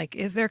fit, like,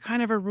 is there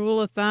kind of a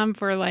rule of thumb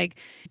for like,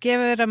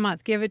 give it a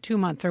month, give it 2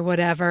 months or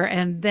whatever,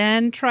 and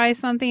then try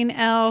something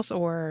else?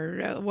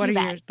 Or what are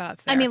your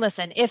thoughts there? I mean,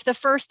 listen, if the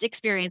first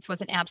experience was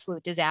an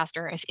absolute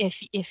disaster,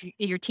 if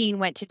your teen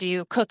went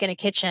to cook in a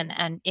kitchen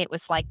and it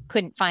was like,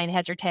 couldn't find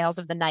heads or tails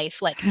of the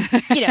knife, like,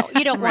 you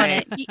don't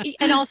want it.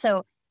 And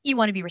also, you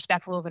want to be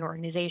respectful of an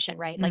organization,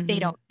 right? Like they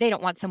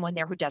don't want someone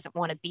there who doesn't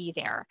want to be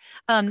there.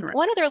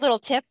 One other little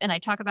tip, and I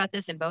talk about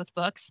this in both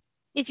books,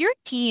 if your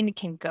teen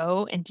can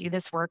go and do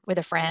this work with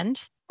a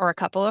friend or a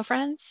couple of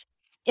friends,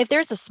 if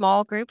there's a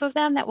small group of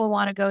them that will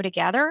want to go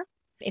together,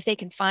 if they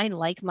can find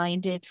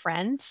like-minded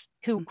friends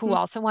who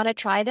also want to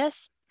try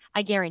this,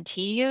 I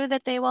guarantee you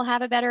that they will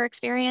have a better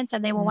experience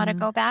and they will want to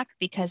go back,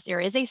 because there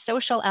is a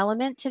social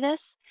element to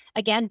this.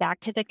 Again,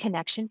 back to the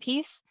connection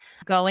piece,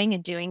 going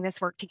and doing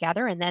this work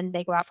together, and then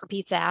they go out for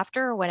pizza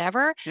after or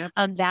whatever.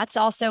 That's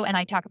also, and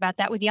I talk about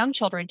that with young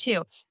children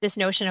too, this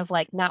notion of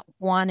like not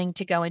wanting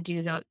to go and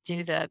do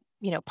the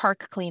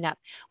park cleanup.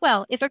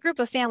 Well, if a group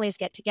of families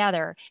get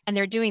together and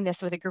they're doing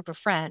this with a group of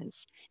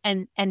friends,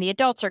 and the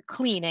adults are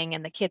cleaning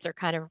and the kids are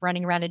kind of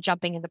running around and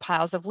jumping in the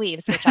piles of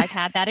leaves, which I've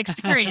had that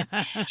experience.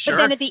 But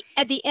then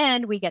at the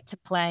end, we get to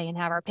play and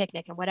have our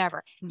picnic and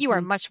whatever. You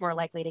are much more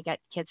likely to get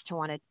kids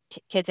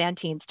and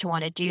teens to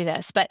want to do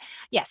this. But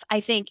yes, I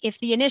think if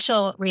the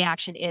initial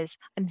reaction is,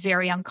 I'm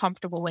very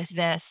uncomfortable with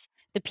this,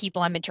 the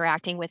people I'm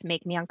interacting with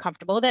make me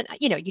uncomfortable, then,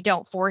 you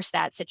don't force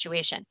that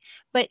situation.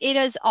 But it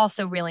is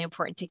also really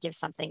important to give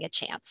something a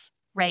chance,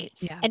 right?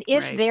 And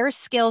if their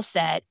skill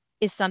set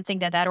is something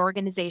that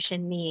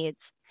organization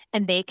needs,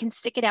 and they can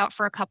stick it out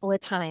for a couple of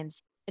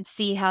times and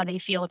see how they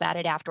feel about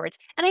it afterwards.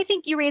 And I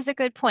think you raise a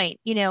good point,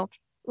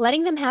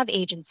 letting them have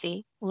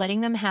agency,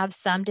 letting them have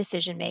some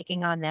decision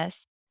making on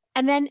this,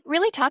 and then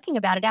really talking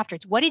about it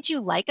afterwards. What did you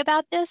like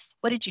about this?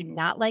 What did you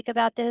not like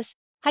about this?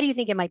 How do you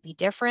think it might be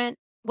different?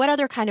 What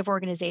other kind of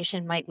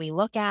organization might we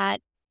look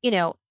at?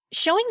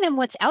 Showing them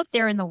what's out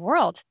there in the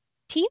world.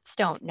 Teens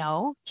don't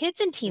know.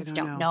 Kids and teens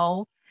don't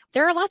know.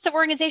 There are lots of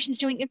organizations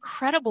doing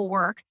incredible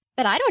work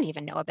that I don't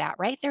even know about,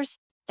 right? There's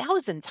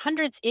thousands,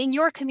 hundreds in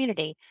your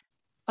community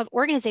of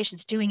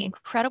organizations doing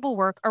incredible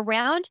work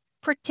around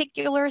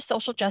particular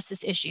social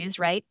justice issues,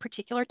 right?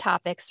 Particular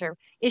topics or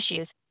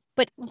issues,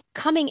 but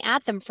coming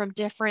at them from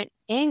different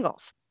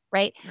angles.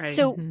 right? Right.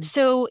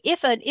 So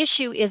if an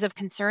issue is of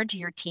concern to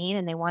your teen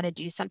and they want to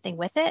do something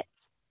with it,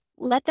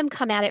 let them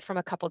come at it from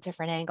a couple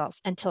different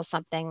angles until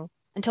something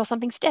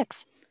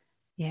sticks.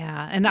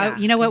 Yeah. And Yeah.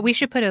 you know what? We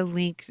should put a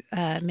link,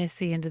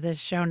 Missy, into the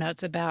show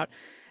notes about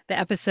the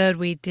episode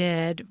we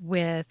did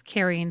with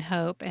Carrying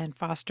Hope and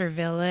Foster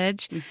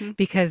Village, Mhm.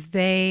 because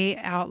they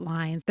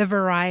outline the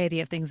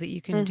variety of things that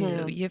you can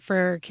do.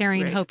 For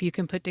Carrying Right. Hope, you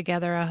can put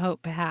together a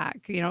hope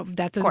pack. You know,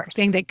 that's Of a course.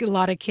 thing that a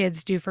lot of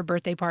kids do for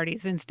birthday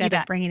parties. You Instead of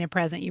bet. bringing a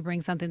present, you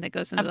bring something that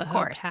goes into Of the hope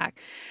course.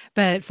 pack.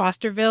 But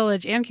Foster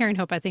Village and Carrying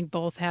Hope, I think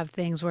both have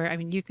things where, I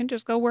mean, you can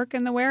just go work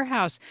in the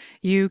warehouse.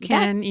 You bet.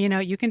 can, you know,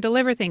 you can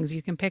deliver things,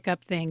 you can pick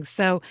up things.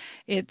 So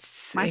My it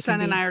can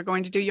son and be, I are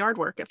going to do yard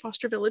work at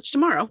Foster Village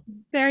tomorrow.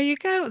 there you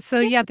go. So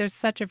Yeah. yeah, there's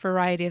such a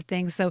variety of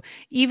things. So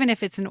even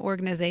if it's an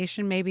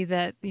organization, maybe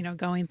that, you know,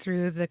 going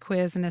through the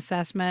quiz and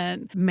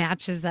assessment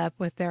matches up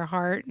with their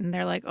heart and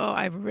they're like, oh,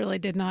 I really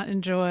did not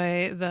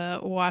enjoy the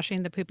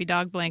washing the poopy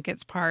dog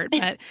blankets part,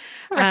 but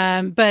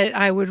Right. but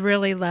I would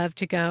really love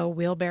to go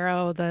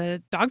wheelbarrow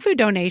the dog food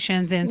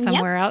donations in Yep.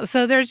 somewhere else.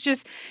 So there's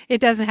just,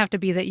 it doesn't have to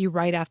be that you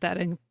write off that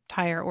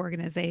entire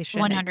organization.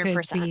 It could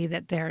 100%. be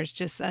that there's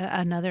just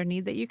another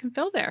need that you can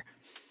fill there.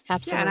 Yeah,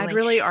 Absolutely. and I'd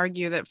really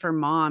argue that for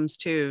moms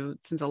too,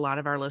 since a lot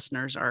of our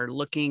listeners are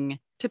looking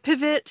to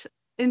pivot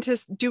into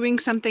doing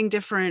something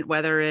different,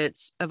 whether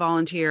it's a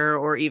volunteer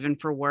or even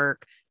for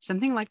work,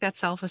 something like that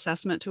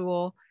self-assessment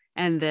tool,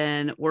 and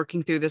then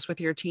working through this with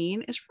your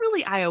teen is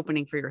really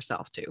eye-opening for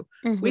yourself too.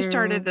 We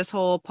started this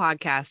whole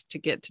podcast to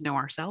get to know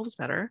ourselves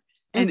better,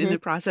 and in the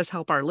process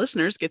help our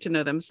listeners get to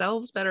know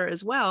themselves better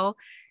as well.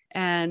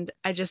 And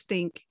I just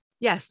think,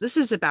 yes, this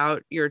is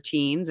about your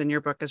teens and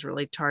your book is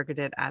really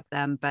targeted at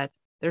them, but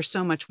there's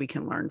so much we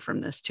can learn from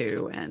this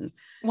too. And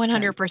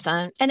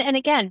 100%. And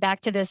again,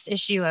 back to this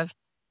issue of,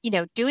 you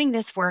know, doing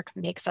this work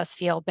makes us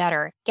feel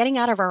better, getting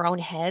out of our own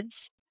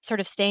heads, sort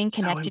of staying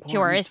so connected to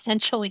our important.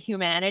 essential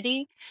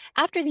humanity.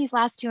 After these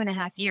last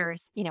 2.5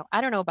 years, you know,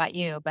 I don't know about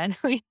you, but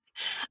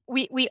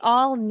we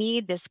all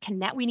need this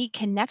we need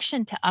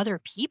connection to other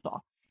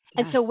people.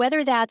 And so Yes.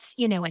 whether that's,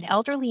 you know, an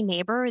elderly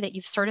neighbor that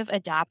you've sort of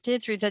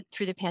adopted through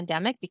the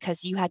pandemic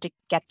because you had to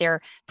get their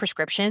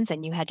prescriptions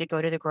and you had to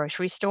go to the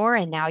grocery store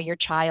and now your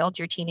child,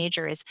 your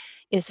teenager is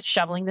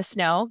shoveling the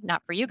snow,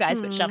 not for you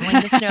guys, but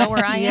shoveling the snow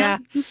where I Yeah.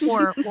 am,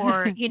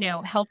 or you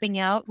know, helping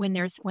out when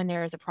there's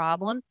a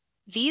problem.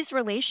 These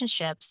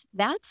relationships,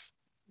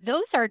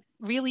 those are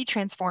really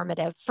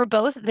transformative for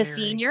both the Very.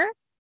 senior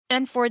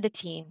and for the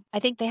teen.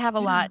 I think they have a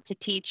Yeah. lot to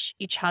teach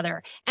each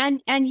other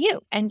and you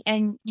and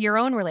your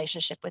own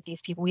relationship with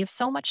these people. We have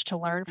so much to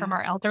learn from our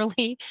Yes.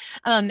 elderly.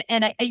 And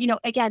you know,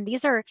 again,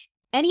 these are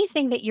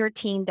anything that your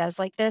teen does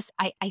like this,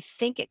 I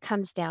think it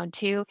comes down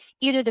to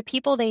either the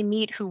people they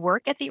meet who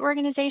work at the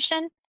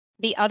organization,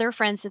 the other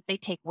friends that they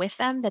take with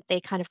them, that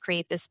they kind of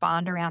create this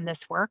bond around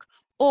this work,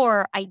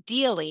 or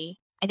ideally,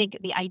 I think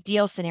the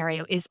ideal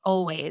scenario is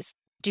always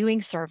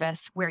doing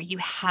service where you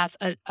have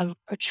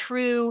a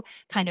true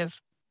kind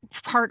of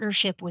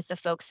partnership with the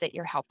folks that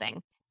you're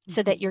helping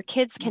so that your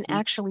kids can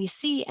actually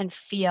see and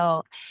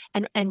feel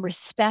and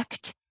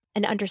respect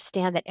and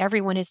understand that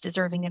everyone is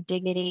deserving of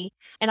dignity.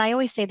 And I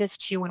always say this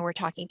too when we're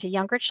talking to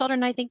younger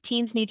children. I think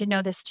teens need to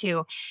know this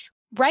too.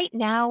 Right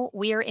now,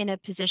 we are in a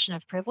position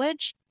of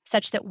privilege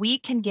such that we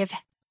can give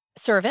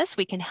service,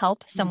 we can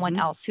help someone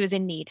else who is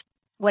in need,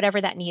 whatever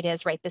that need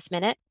is right this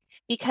minute,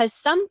 because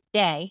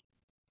someday,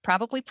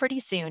 probably pretty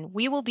soon,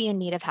 we will be in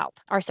need of help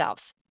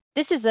ourselves.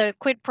 This is a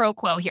quid pro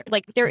quo here.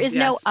 Like there is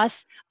no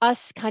Yes.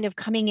 us kind of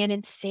coming in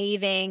and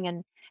saving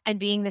and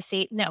being the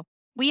safe. No,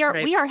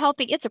 Right. we are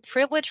helping. It's a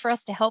privilege for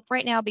us to help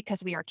right now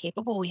because we are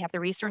capable. We have the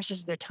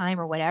resources, their time,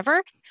 or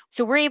whatever.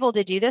 So we're able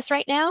to do this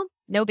right now.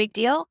 No big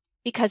deal.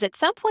 Because at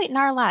some point in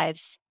our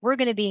lives, we're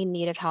going to be in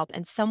need of help,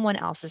 and someone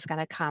else is going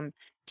to come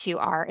to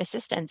our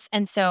assistance.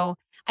 And so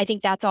I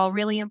think that's all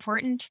really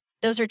important.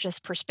 Those are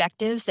just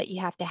perspectives that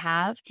you have to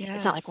have.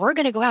 It's not like Yes. we're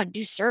going to go out and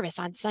do service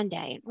on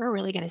Sunday and we're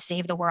really going to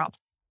save the world.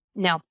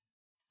 No,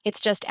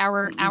 it's just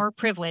our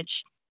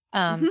privilege,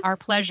 our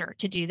pleasure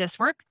to do this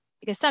work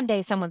because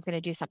someday someone's going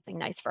to do something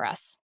nice for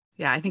us.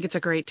 Yeah, I think it's a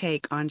great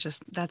take on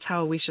just that's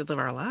how we should live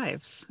our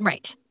lives.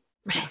 Right.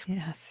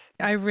 Yes.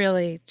 I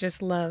really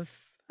just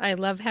I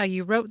love how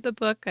you wrote the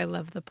book. I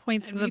love the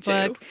points of the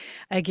book.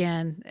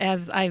 Again,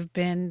 as I've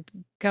been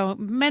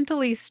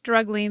mentally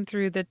struggling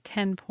through the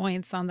 10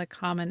 points on the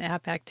Common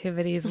App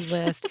activities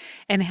list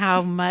and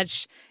how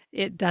much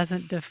it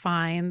doesn't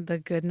define the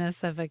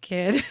goodness of a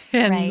kid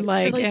and Right.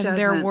 like Really and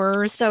their doesn't.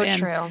 worth So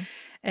and true.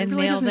 It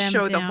really nail doesn't them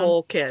show the down.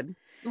 whole kid.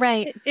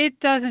 Right. It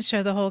doesn't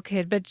show the whole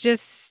kid, but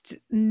just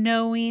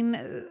knowing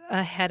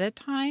ahead of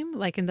time,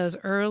 like in those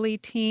early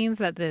teens,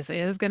 that this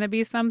is going to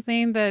be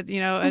something that, you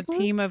know, a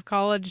team of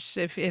college,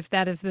 if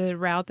that is the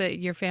route that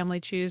your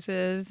family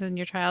chooses and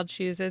your child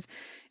chooses,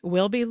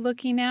 will be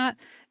looking at,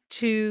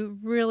 to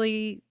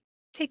really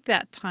take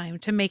that time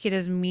to make it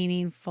as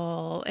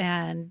meaningful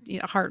and, you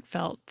know,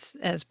 heartfelt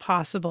as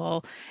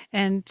possible.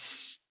 And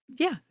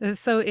Yeah.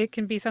 So it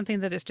can be something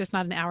that it's just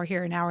not an hour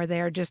here, an hour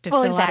there, just to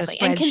Well, fill out a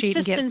exactly. And spreadsheet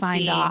and get signed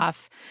consistency.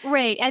 off.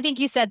 Right. I think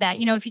you said that,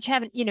 if you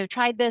haven't,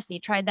 tried this and you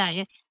tried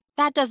that,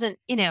 that doesn't,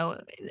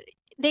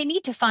 they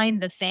need to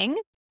find the thing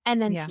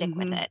and then Yeah. stick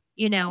with Mm-hmm. it,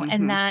 and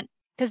Mm-hmm.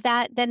 because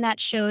that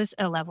shows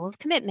a level of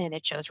commitment.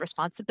 It shows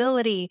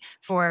responsibility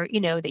for,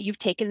 that you've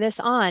taken this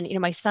on.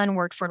 My son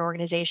worked for an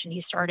organization. He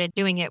started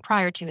doing it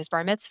prior to his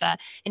bar mitzvah,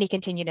 and he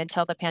continued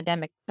until the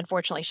pandemic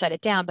unfortunately shut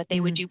it down. But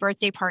they would Mm. do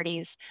birthday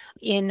parties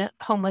in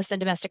homeless and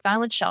domestic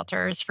violence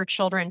shelters for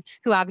children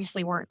who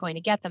obviously weren't going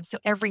to get them. So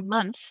every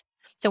month,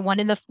 so one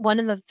in the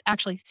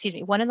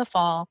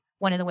fall,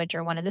 one in the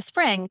winter, one in the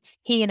spring,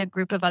 he and a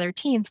group of other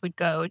teens would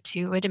go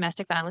to a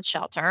domestic violence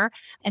shelter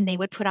and they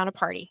would put on a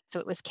party. So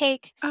it was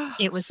cake, Oh,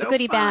 it was the so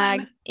goodie bag,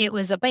 fun. it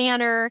was a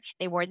banner,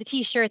 they wore the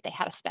t-shirt, they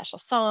had a special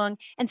song.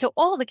 And so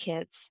all the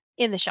kids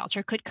in the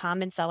shelter could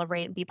come and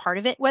celebrate and be part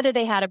of it, whether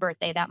they had a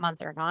birthday that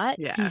month or not.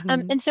 Yeah.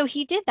 Mhm. And so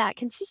he did that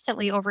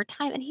consistently over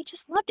time and he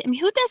just loved it. I mean,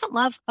 who doesn't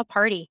love a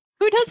party?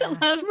 Who Yeah.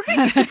 doesn't love to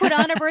Right. put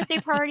on a birthday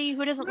party?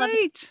 Who doesn't love to?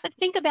 Right. But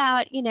think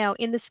about,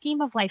 in the scheme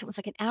of life, it was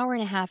like an hour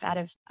and a half out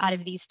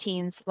of these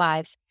teens'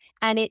 lives.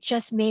 And it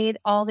just made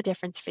all the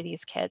difference for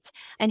these kids.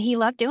 And he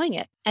loved doing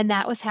it. And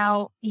that was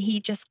how he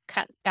just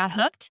got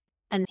hooked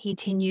and he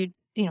continued,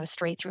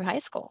 straight through high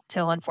school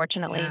till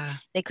unfortunately Yeah.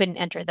 they couldn't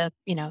enter the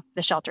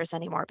shelters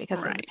anymore because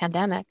of the Right.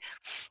 pandemic.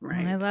 And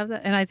I Right. love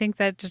that. And I think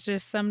that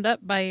just summed up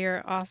by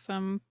your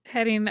awesome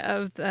heading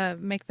of the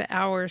make the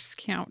hours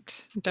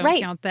count. Don't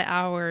Right. count the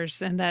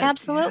hours. And that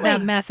Absolutely.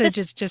 message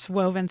is just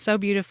woven so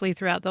beautifully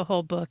throughout the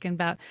whole book and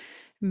about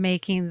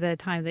making the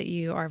time that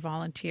you are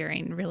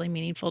volunteering really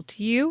meaningful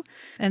to you.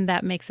 And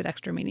that makes it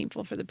extra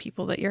meaningful for the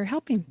people that you're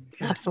helping.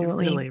 Yeah,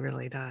 Absolutely. It really,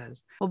 really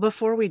does. Well,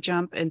 before we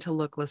jump into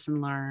Look,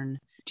 Listen, Learn,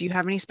 do you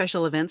have any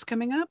special events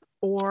coming up?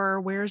 Or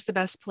where's the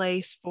best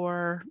place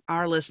for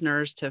our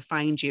listeners to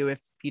find you if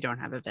you don't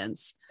have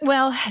events?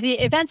 Well, the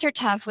events are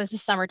tough with the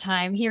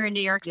summertime. Here in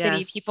New York City,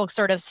 Yes. people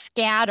sort of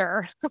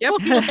scatter Yep.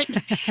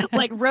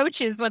 like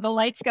roaches when the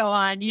lights go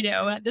on.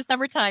 The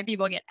summertime,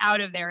 people get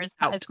out of there as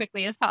Out.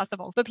 quickly as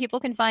possible. But people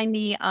can find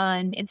me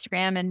on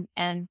Instagram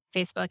and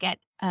Facebook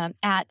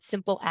at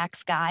Simple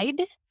Acts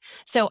Guide.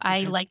 So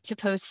I Okay. like to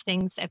post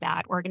things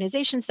about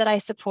organizations that I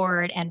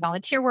support and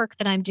volunteer work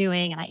that I'm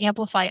doing. And I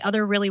amplify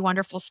other really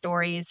wonderful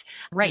stories.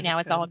 Right That is now,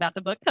 it's all good. about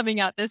the book coming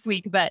out this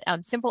week, but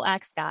Simple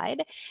Acts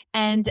Guide.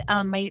 And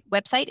my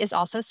website is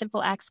also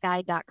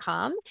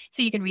simpleactsguide.com.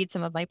 So you can read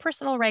some of my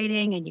personal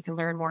writing and you can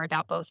learn more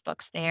about both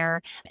books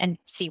there and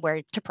see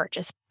where to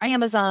purchase.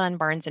 Amazon,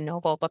 Barnes and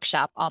Noble,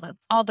 Bookshop,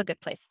 all the good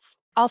places.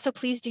 Also,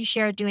 please do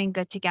share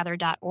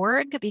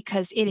doinggoodtogether.org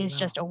because it is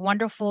just a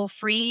wonderful,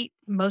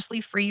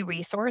 mostly free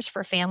resource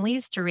for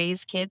families to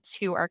raise kids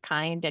who are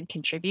kind and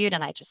contribute.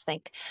 And I just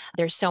think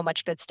there's so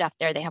much good stuff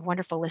there. They have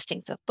wonderful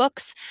listings of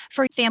books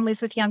for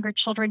families with younger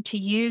children to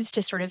use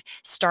to sort of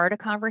start a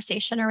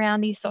conversation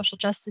around these social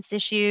justice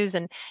issues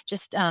and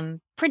just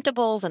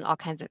printables and all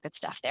kinds of good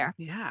stuff there.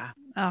 Yeah.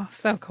 Oh,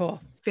 so cool.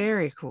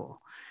 Very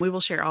cool. We will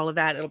share all of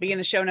that. It'll be in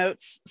the show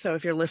notes. So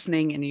if you're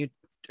listening and you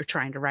are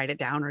trying to write it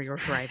down or you're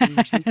driving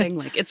or something,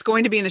 like it's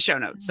going to be in the show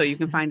notes. So you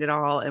can find it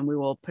all and we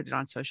will put it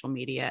on social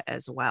media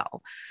as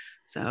well.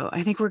 So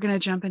I think we're going to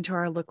jump into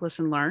our Look,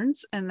 Listen,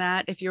 Learns. And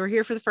that if you're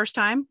here for the first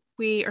time,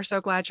 we are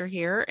so glad you're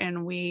here.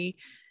 And we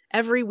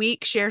every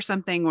week share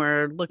something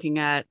we're looking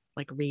at,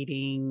 like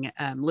reading,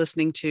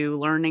 listening to,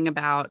 learning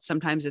about.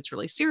 Sometimes it's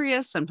really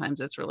serious. Sometimes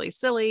it's really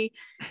silly.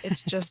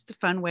 It's just a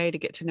fun way to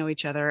get to know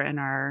each other and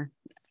our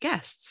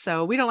guests.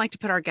 So we don't like to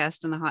put our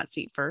guest in the hot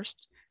seat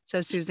first. So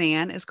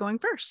Suzanne is going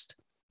first.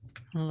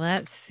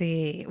 Let's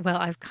see. Well,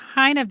 I've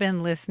kind of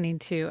been listening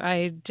to,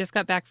 I just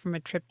got back from a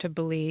trip to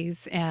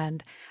Belize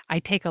and I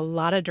take a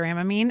lot of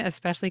Dramamine,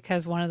 especially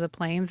because one of the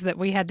planes that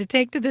we had to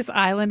take to this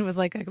island was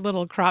like a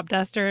little crop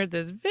duster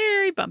that's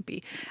very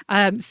bumpy.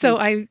 So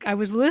I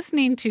was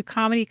listening to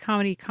comedy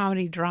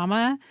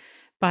drama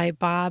by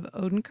Bob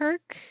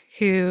Odenkirk,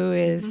 who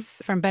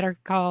is from Better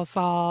Call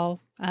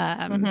Saul.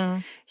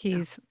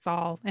 He's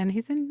Saul and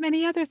he's in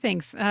many other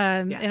things.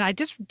 And I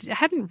just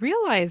hadn't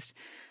realized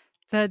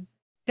the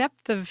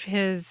depth of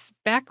his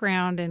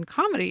background in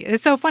comedy.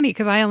 It's so funny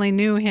because I only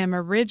knew him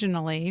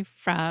originally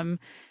from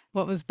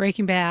what was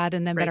Breaking Bad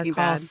and then Better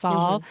Call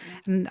Saul.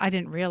 And I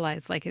didn't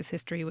realize like his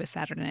history with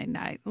Saturday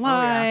Night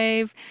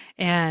Live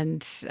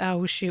and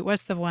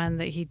what's the one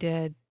that he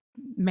did?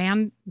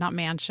 Not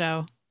Man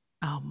Show.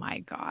 Oh my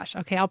gosh.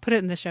 Okay, I'll put it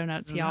in the show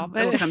notes, y'all.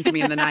 It'll come to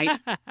me in the night.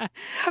 But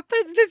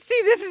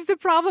see, this is the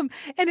problem.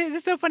 And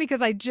it's so funny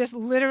because I just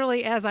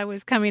literally, as I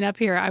was coming up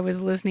here, I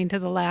was listening to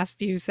the last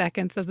few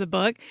seconds of the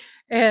book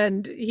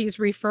and he's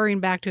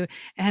referring back to,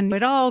 and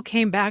it all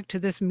came back to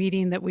this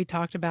meeting that we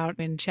talked about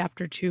in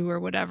chapter 2 or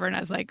whatever. And I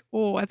was like,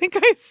 oh, I think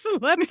I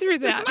slept through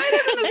that. Might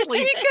have been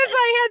asleep. Because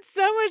I had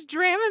so much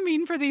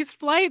Dramamine for these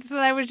flights that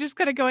I was just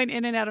kind of going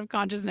in and out of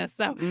consciousness.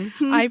 So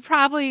I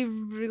probably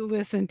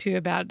listened to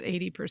about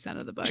 80% 90%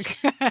 of the book.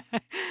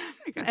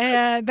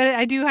 But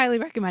I do highly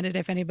recommend it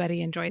if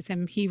anybody enjoys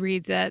him. He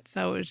reads it,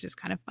 so it was just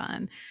kind of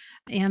fun.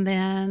 And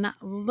then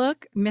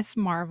look, Miss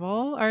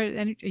Marvel. Are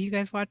you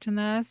guys watching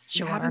this?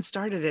 You Sure. haven't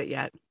started it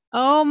yet.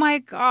 Oh my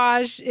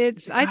gosh,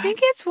 Is it I think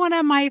good? it's one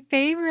of my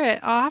favorite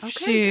Okay,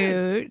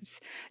 good.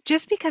 offshoots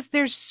just because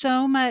there's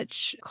so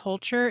much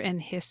culture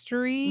and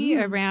history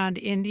Mm. around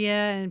India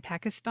and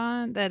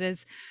Pakistan that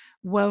is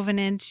woven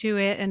into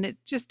it, and it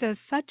just does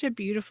such a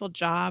beautiful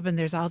job. And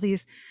there's all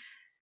these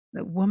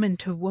woman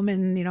to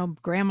woman,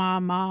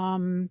 grandma,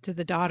 mom to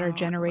the daughter Oh, I love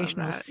generational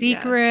that. Yes.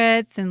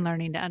 secrets and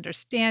learning to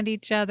understand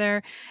each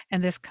other.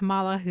 And this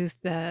Kamala, who's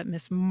the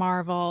Miss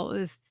Marvel,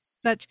 is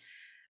such,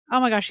 oh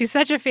my gosh, she's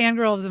such a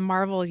fangirl of the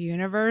Marvel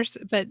universe,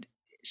 but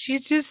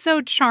she's just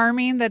so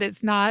charming that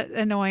it's not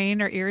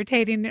annoying or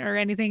irritating or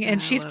anything.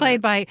 And I she's love played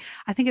it. by,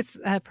 I think it's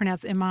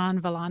pronounced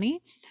Iman Vellani.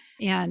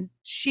 And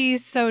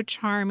she's so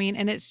charming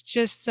and it's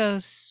just so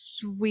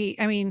sweet.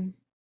 I mean,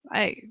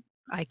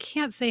 I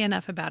can't say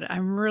enough about it.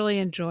 I'm really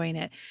enjoying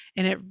it.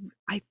 And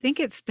I think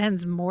it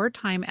spends more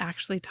time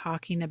actually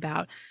talking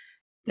about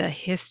the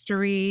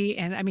history.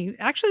 And I mean,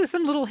 actually, there's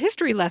some little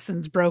history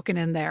lessons broken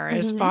in there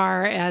as Mhm.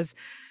 far as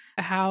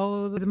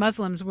how the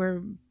Muslims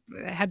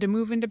had to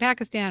move into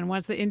Pakistan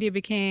once the India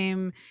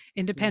became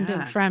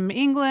independent Yeah. from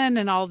England,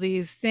 and all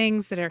these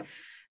things that are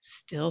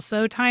still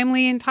so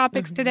timely in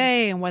topics Mhm.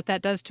 today, and what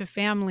that does to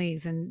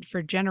families and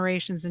for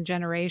generations and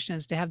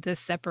generations to have this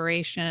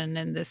separation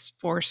and this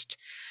forced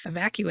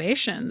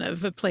evacuation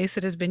of a place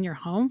that has been your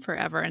home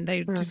forever. And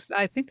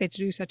I think they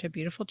do such a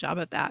beautiful job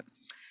at that.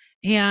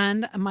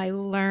 And my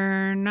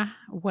learn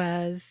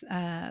was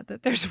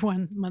that there's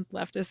 1 month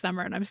left of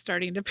summer and I'm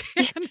starting to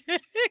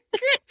panic.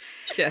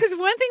 Because Yes.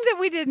 one thing that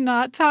we did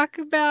not talk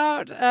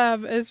about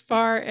as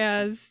far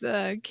as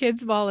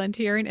kids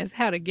volunteering is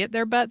how to get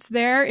their butts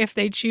there if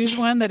they choose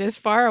one that is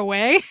far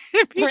away.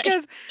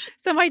 Because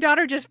so my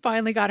daughter just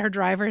finally got her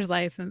driver's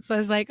license. So I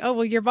was like, oh,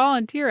 well, your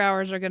volunteer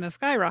hours are going to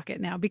skyrocket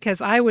now,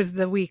 because I was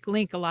the weak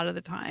link a lot of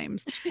the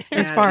times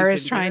as Yeah, far you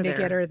as couldn't trying to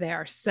get her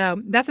there.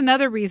 So that's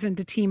another reason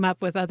to team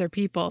up with other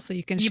people so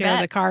you can You share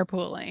the bet.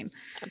 carpooling.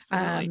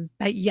 Absolutely.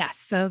 But yes,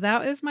 so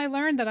that is my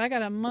learn, that I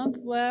got a month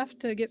left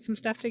to get some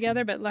stuff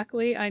together. But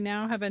luckily, I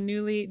now have a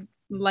newly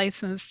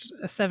licensed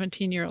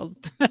 17-year-old,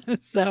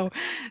 so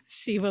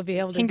she will be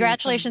able to do some.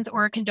 Congratulations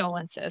or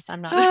condolences.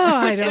 I'm not Oh, sure.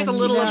 I don't It's a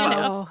little of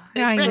know.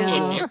 both. I It's a know.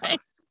 little of Right. both.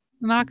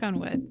 Knock on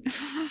wood.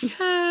 It's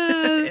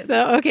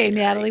So, okay, scary.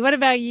 Natalie, what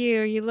about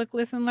you? You look,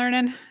 listen,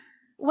 learning?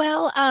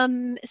 Well,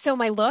 so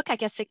my look, I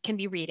guess it can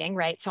be reading,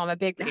 right? So I'm a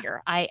big Yeah.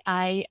 reader.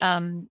 I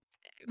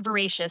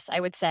voracious, I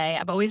would say.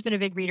 I've always been a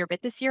big reader,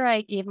 but this year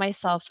I gave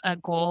myself a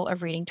goal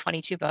of reading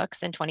 22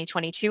 books in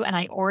 2022, and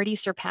I already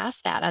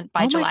surpassed that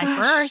by Oh my July gosh.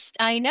 1st.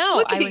 I know.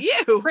 Look at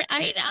you.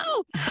 I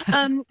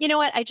know. You know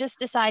what? I just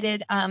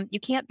decided you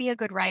can't be a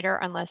good writer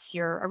unless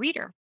you're a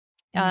reader.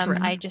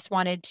 Correct. I just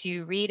wanted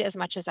to read as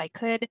much as I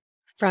could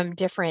from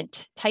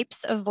different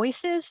types of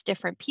voices,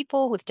 different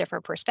people with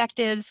different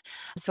perspectives.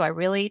 So I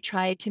really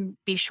tried to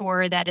be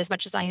sure that as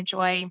much as I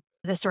enjoy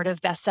the sort of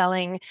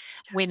best-selling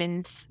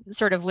women's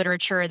sort of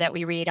literature that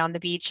we read on the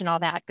beach and all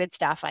that good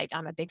stuff,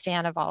 I'm a big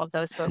fan of all of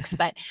those folks.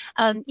 But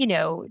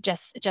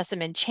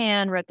Jessamine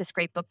Chan wrote this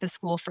great book, The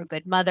School for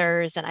Good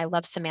Mothers, and I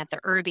love Samantha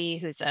Irby,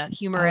 who's a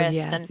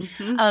humorist. And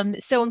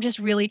Mhm. so I'm just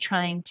really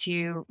trying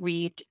to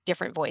read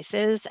different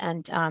voices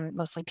and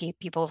mostly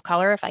people of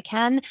color if I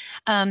can.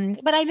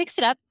 But I mix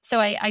it up. So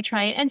I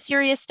try and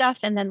serious stuff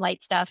and then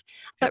light stuff.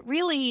 But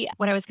really,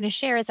 what I was going to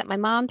share is that my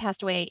mom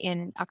passed away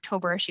in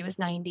October. She was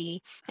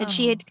 90, and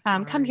she had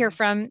Oh, come here sorry.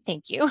 from,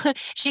 thank you.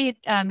 She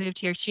had moved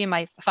here. She and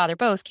my father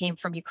both came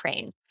from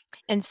Ukraine.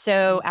 And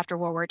so after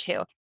World War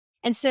II.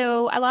 And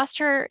so I lost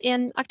her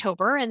in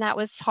October, and that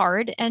was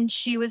hard. And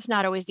she was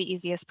not always the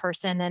easiest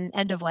person. And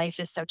end of life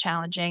is so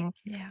challenging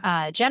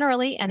Yeah.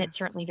 generally, and it's Yes.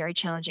 certainly very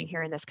challenging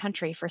here in this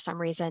country for some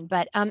reason.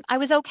 But I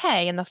was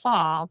okay in the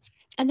fall.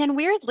 And then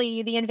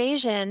weirdly, the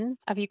invasion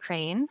of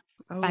Ukraine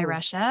by Oh,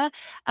 Russia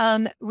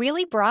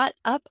really brought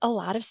up a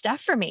lot of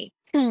stuff for me.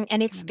 And I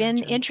it's can been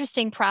imagine.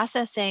 interesting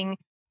processing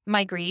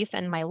my grief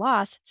and my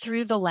loss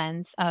through the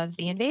lens of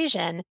the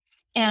invasion.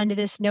 And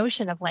this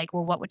notion of like,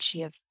 well, what would she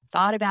have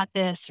thought about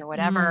this or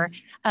whatever?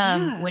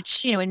 Yeah.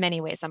 Which, in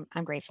many ways,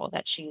 I'm grateful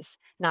that she's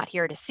not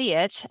here to see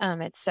it.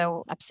 It's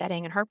so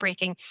upsetting and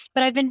heartbreaking.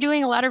 But I've been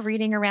doing a lot of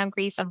reading around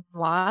grief and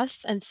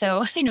loss. And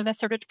so, that's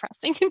sort of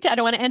depressing. I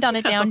don't want to end on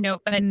a No. down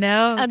note, but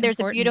No, it's there's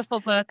a important.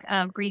 beautiful book,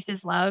 Grief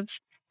is Love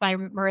by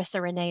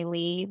Marissa Renee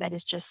Lee, that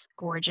is just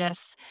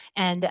gorgeous.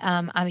 And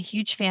I'm a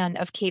huge fan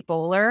of Kate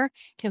Bowler,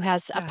 who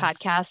has a Yes.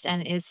 podcast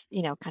and is,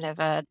 kind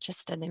of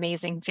just an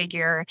amazing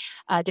figure,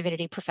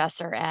 divinity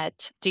professor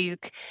at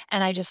Duke.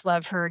 And I just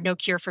love her No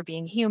Cure for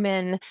Being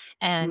Human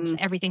and Mm.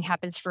 Everything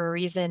Happens for a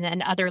Reason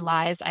and Other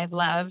Lies I've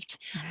loved.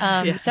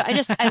 Yes. So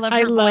I love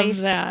I her love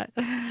voice. that.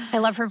 I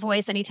love her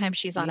voice. Anytime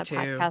she's on Me a too.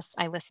 podcast,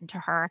 I listen to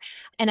her.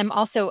 And I'm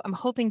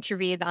hoping to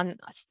read on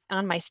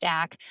my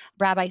stack.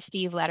 Rabbi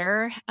Steve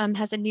Letter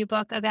has a new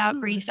book about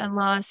grief and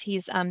loss. He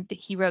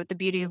wrote The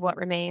Beauty of What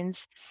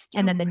Remains,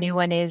 and then the new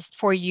one is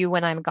For You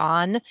When I'm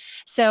Gone.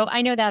 So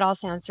I know that all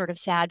sounds sort of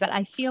sad, but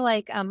I feel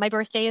like my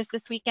birthday is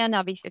this weekend.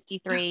 I'll be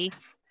 53.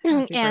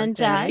 Happy And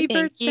birthday. Happy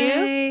thank you.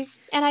 birthday.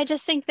 And I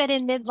just think that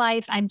in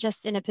midlife, I'm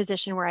just in a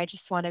position where I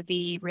just want to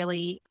be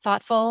really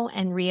thoughtful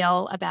and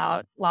real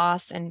about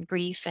loss and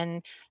grief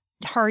and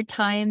hard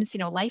times.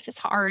 Life is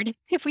hard.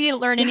 If we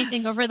didn't learn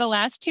anything Yes. over the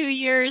last 2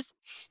 years,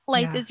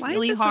 life Yeah. is Life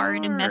really is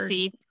hard and hard.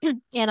 messy.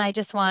 And I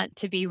just want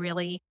to be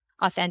really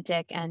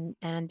authentic, and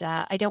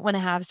I don't want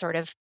to have sort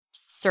of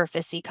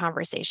surfacey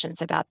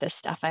conversations about this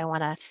stuff.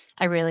 I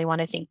really want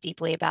to think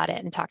deeply about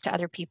it and talk to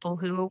other people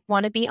who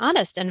want to be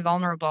honest and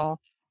vulnerable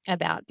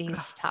about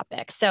these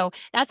topics. So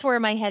that's where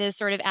my head is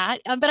sort of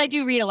at. But I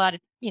do read a lot of,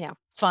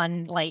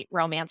 fun, light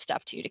romance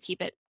stuff too, to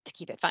keep it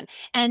fun.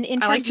 And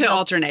in I like terms to of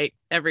alternate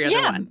every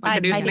other one. Like I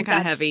do I something think kind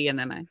of that's heavy and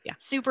then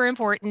super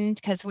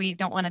important, because we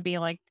don't want to be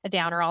like a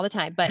downer all the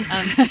time. But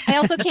I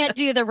also can't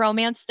do the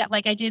romance stuff.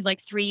 Like I did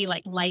like 3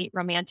 like light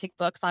romantic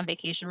books on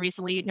vacation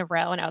recently in a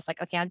row, and I was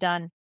like, okay, I'm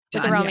done with the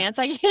Done, yeah. romance.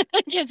 I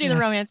can't do the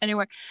romance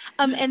anymore.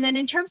 And then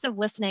in terms of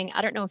listening,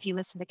 I don't know if you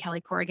listen to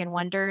Kelly Corrigan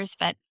Wonders,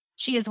 but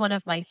she is one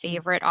of my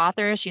favorite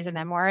authors. She's a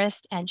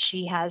memoirist, and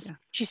she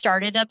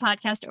started a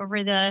podcast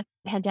over the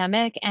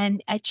pandemic,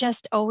 and it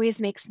just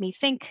always makes me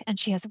think. And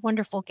she has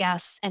wonderful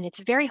guests, and it's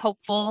very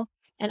hopeful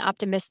and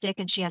optimistic.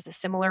 And she has a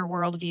similar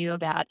worldview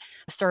about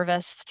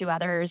service to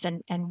others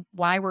and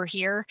why we're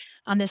here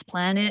on this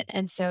planet.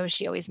 And so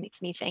she always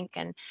makes me think.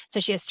 And so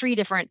she has 3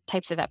 different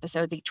types of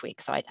episodes each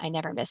week. So I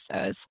never miss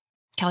those.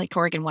 Kelly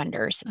Corrigan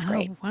Wonders. It's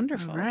great.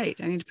 Wonderful. All right.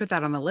 I need to put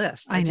that on the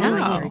list. I do like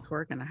know. Kelly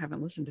Corrigan. I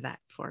haven't listened to that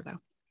before though.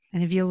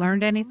 And have you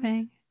learned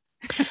anything?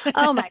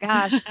 Oh my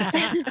gosh.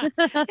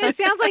 It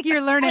sounds like you're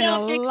learning a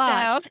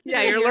lot.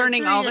 Yeah, you're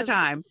learning all the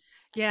time.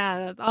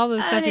 Yeah, all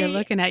the stuff you're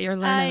looking at, you're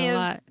learning a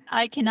lot.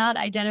 I cannot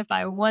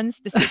identify one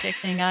specific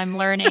thing I'm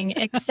learning,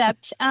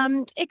 except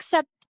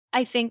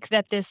I think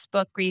that this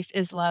book, Grief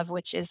is Love,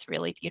 which is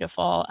really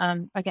beautiful.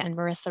 Again,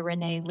 Marissa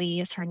Renee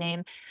Lee is her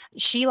name.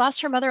 She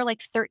lost her mother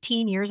like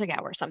 13 years ago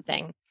or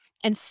something.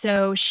 And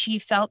so she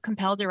felt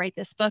compelled to write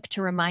this book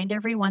to remind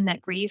everyone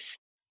that grief,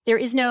 there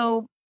is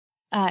no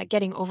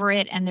getting over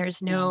it, and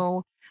there's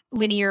no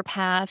linear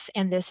path,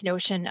 and this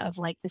notion of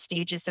like the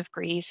stages of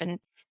grief, and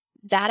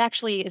that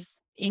actually is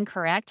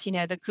incorrect. The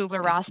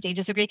Kubler-Ross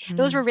stages of grief,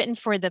 those were written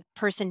for the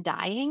person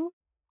dying,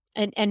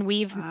 and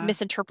we've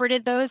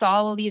misinterpreted those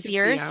all these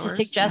years to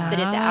suggest that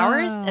it's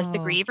ours as the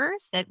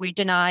grievers, that we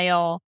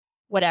denial,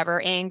 whatever,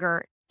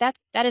 anger. That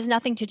has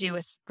nothing to do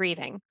with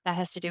grieving. That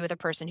has to do with a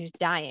person who's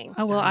dying.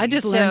 Oh, well, I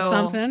just learned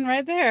something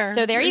right there.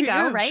 So there you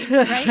go. Right.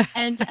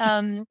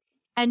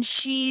 And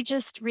she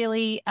just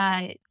really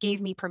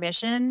gave me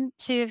permission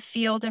to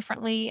feel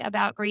differently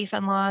about grief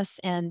and loss.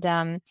 And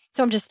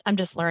so I'm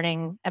just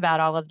learning about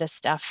all of this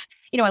stuff.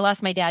 I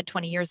lost my dad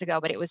 20 years ago,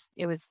 but it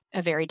was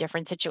a very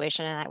different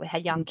situation, and I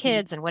had young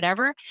kids and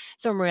whatever.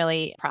 So I'm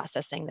really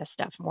processing this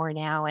stuff more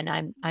now,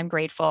 and I'm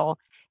grateful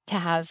to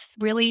have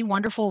really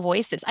wonderful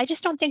voices. I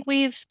just don't think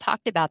we've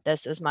talked about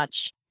this as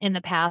much in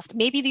the past.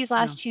 Maybe these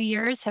last 2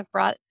 years have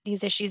brought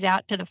these issues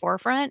out to the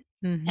forefront.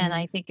 And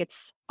I think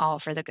it's all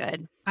for the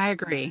good. I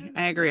agree.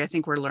 I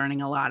think we're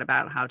learning a lot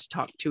about how to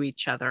talk to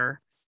each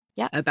other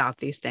about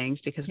these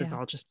things, because we've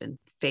all just been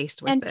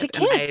faced with and it. To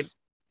kids.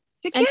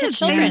 And to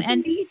children.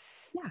 And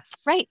yes.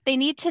 Right. They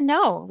need to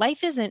know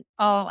life isn't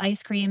all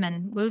ice cream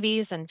and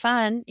movies and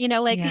fun.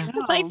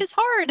 Life is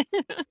hard.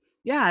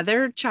 Yeah.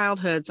 Their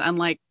childhoods,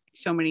 unlike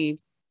so many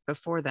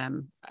before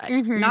them.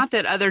 Not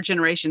that other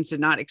generations did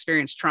not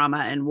experience trauma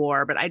and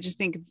war, but I just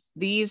think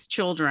these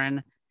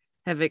children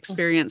have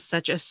experienced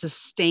such a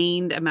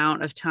sustained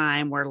amount of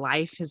time where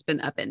life has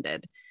been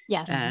upended.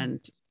 Yes.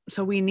 And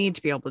so we need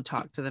to be able to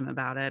talk to them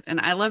about it. And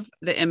I love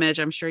the image,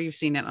 I'm sure you've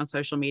seen it on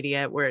social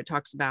media, where it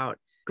talks about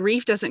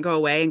grief doesn't go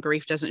away and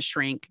grief doesn't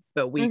shrink,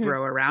 but we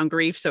grow around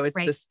grief. So it's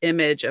this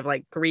image of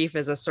like grief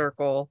is a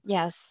circle.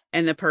 Yes.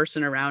 And the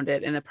person around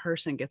it, and the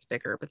person gets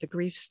bigger, but the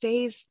grief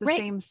stays the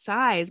same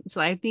size.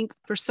 So I think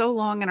for so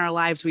long in our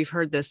lives, we've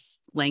heard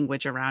this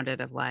language around it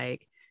of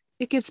like,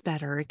 it gets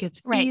better, it gets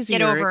easier,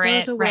 get over it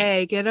goes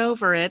away, get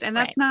over it. And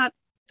that's not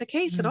the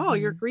case at all.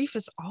 Your grief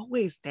is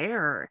always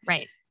there.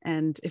 Right.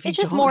 And if you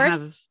just don't morphs.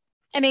 have,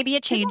 and maybe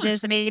it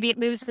changes, and maybe it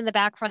moves in the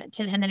back front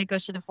and then it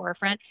goes to the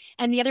forefront.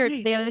 And the other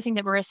thing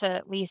that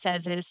Marissa Lee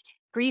says is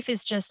grief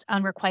is just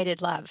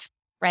unrequited love,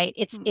 right?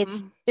 It's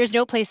there's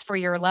no place for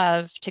your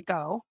love to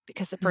go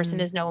because the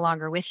person is no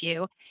longer with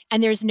you.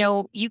 And there's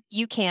no,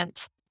 you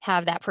can't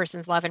have that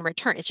person's love in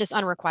return. It's just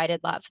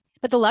unrequited love.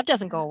 But the love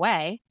doesn't go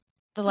away.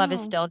 The love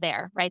is still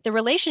there, right? The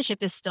relationship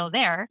is still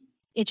there.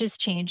 It just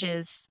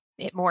changes.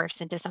 It morphs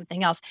into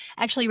something else.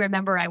 Actually,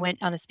 remember I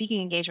went on a speaking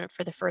engagement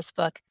for the first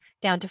book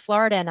down to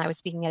Florida, and I was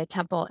speaking at a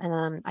temple,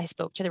 and I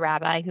spoke to the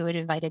rabbi who had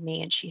invited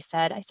me, and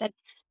I said,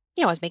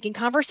 I was making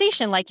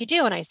conversation like you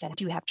do. And I said,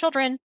 do you have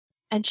children?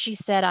 And she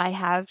said, I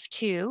have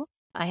 2.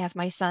 I have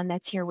my son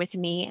that's here with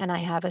me, and I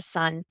have a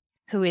son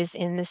who is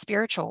in the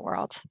spiritual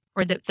world,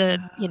 or in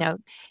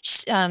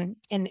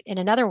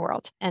another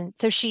world. And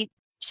so she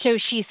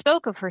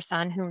spoke of her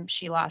son, whom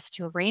she lost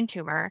to a brain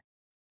tumor,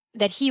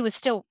 that he was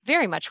still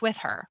very much with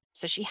her.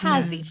 So she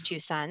has these two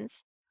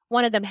sons.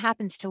 One of them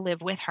happens to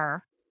live with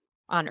her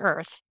on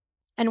Earth,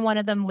 and one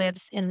of them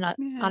lives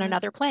on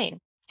another plane.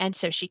 And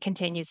so she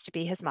continues to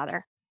be his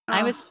mother.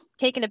 I was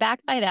taken aback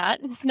by that.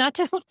 Not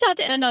to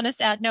end on a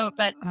sad note,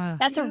 but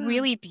that's a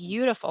really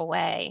beautiful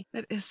way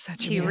that is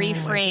such to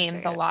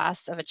reframe the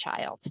loss of a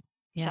child.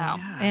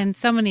 Yeah. And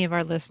so many of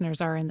our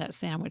listeners are in that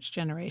sandwich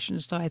generation.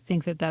 So I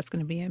think that that's going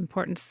to be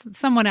important.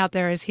 Someone out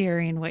there is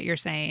hearing what you're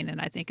saying, and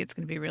I think it's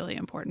going to be really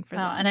important for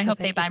them. And I hope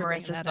they buy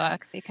Marissa's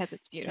book because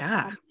it's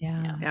beautiful.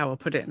 Yeah. We'll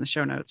put it in the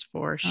show notes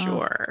for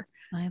sure.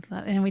 I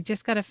love it. And we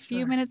just got a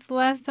few minutes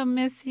left. So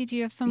Missy, do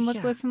you have some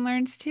lesson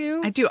learns too?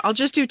 I do. I'll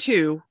just do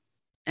two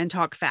and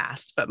talk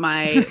fast. But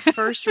my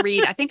first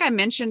read, I think I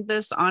mentioned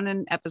this on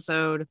an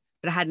episode,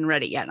 but I hadn't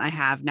read it yet. And I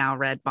have now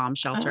read Bomb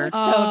Shelter. So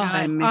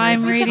good.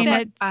 I'm reading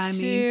it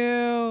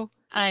too.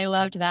 I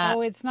loved that.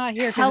 Oh, it's not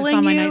here because it's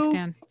on my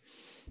nightstand.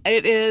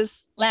 It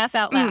is. Laugh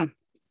out loud.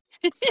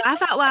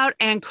 Laugh out loud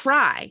and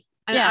cry.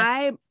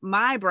 And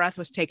my breath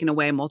was taken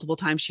away multiple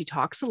times. She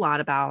talks a lot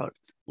about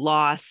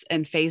loss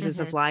and phases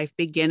of life,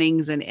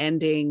 beginnings and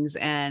endings.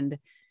 And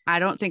I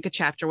don't think a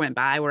chapter went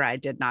by where I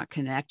did not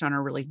connect on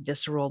a really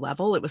visceral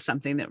level. It was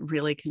something that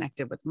really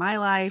connected with my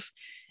life.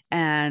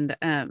 And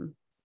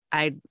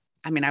I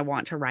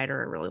want to write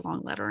her a really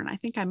long letter, and I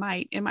think I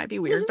might. It might be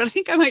weird, but I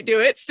think I might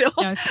do it still.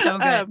 No, it's so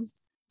good.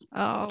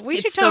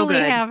 We should totally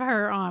have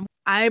her on.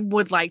 I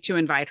would like to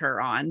invite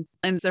her on.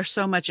 And there's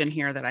so much in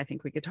here that I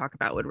think we could talk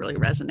about would really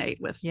resonate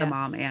with the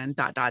mom and ...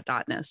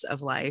 ness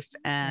of life.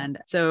 And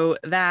so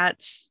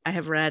that I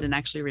have read and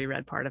actually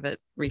reread part of it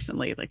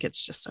recently. Like,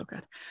 it's just so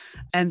good.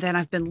 And then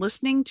I've been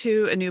listening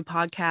to a new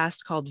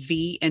podcast called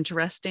V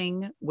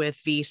Interesting with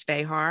V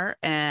Spehar,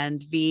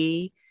 and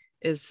V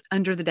is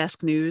Under the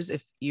Desk News.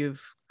 If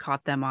you've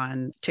caught them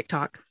on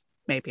TikTok,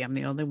 maybe I'm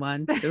the only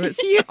one who is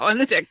on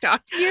the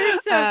TikTok. You're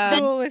so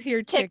cool with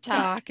your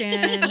TikTok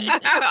and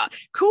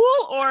cool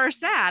or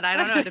sad. I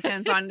don't know. It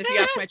depends on if you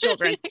ask my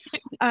children.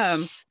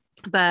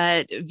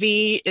 But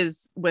V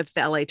is with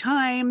the LA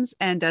Times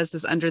and does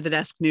this Under the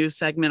Desk News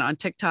segment on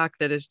TikTok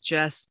that is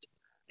just,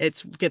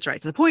 it gets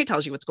right to the point,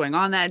 tells you what's going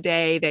on that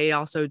day. They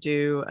also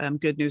do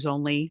Good News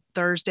Only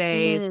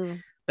Thursdays,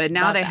 but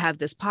now they have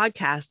this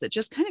podcast that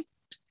just kind of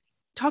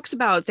talks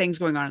about things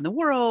going on in the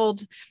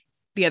world.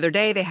 The other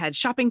day, they had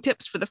shopping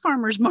tips for the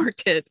farmers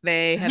market.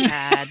 They have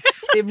had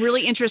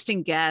really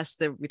interesting guests.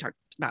 That we talked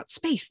about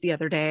space the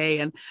other day,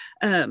 and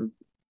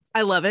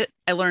I love it.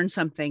 I learned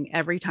something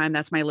every time.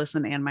 That's my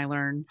listen and my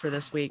learn for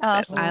this week.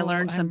 I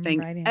learned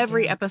something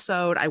every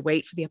episode. I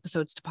wait for the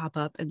episodes to pop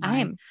up in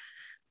my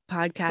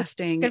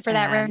podcasting. Good for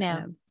that right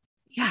now.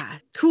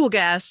 Cool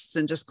guests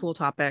and just cool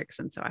topics.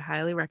 And so I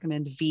highly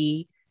recommend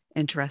V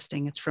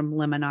Interesting. It's from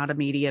Lemonada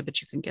Media,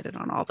 but you can get it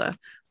on all the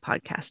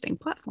podcasting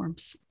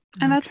platforms.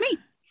 And that's me.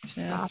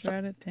 Just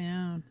write it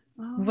down.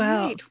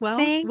 Well,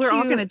 we're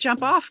all going to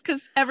jump off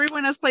because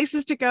everyone has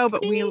places to go,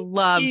 but we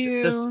loved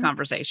this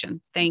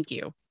conversation. Thank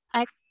you.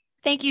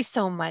 Thank you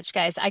so much,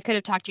 guys. I could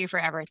have talked to you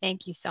forever.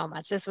 Thank you so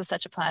much. This was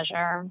such a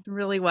pleasure. It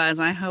really was.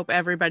 I hope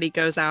everybody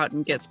goes out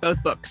and gets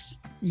both books.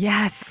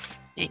 Yes.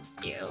 Thank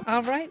you.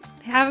 All right.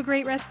 Have a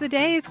great rest of the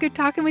day. It's good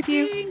talking with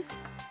you.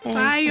 Thanks.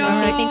 Bye, y'all.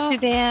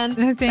 Thanks,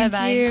 Suzanne.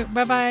 Thank you.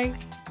 Bye-bye.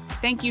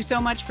 Thank you so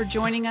much for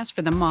joining us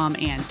for the Mom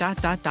and ...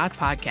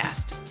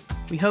 podcast.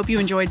 We hope you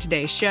enjoyed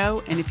today's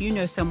show. And if you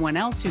know someone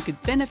else who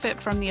could benefit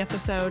from the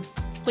episode,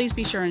 please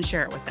be sure and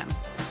share it with them.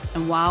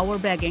 And while we're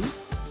begging,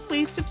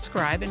 please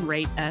subscribe and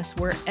rate us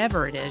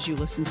wherever it is you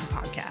listen to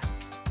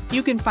podcasts.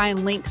 You can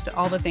find links to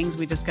all the things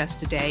we discussed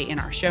today in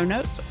our show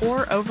notes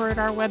or over at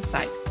our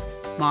website,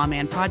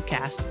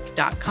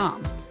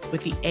 momandpodcast.com,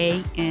 with the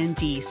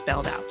A-N-D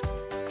spelled out.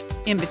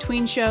 In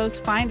between shows,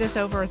 find us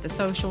over at the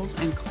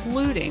socials,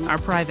 including our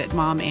private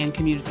Mom and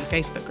Community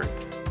Facebook group.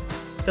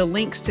 The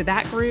links to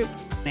that group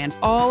and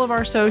all of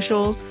our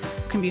socials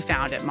can be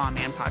found at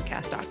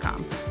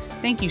momandpodcast.com.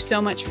 Thank you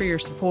so much for your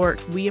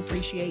support. We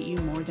appreciate you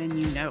more than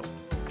you know.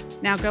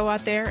 Now go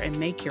out there and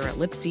make your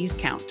ellipses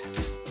count.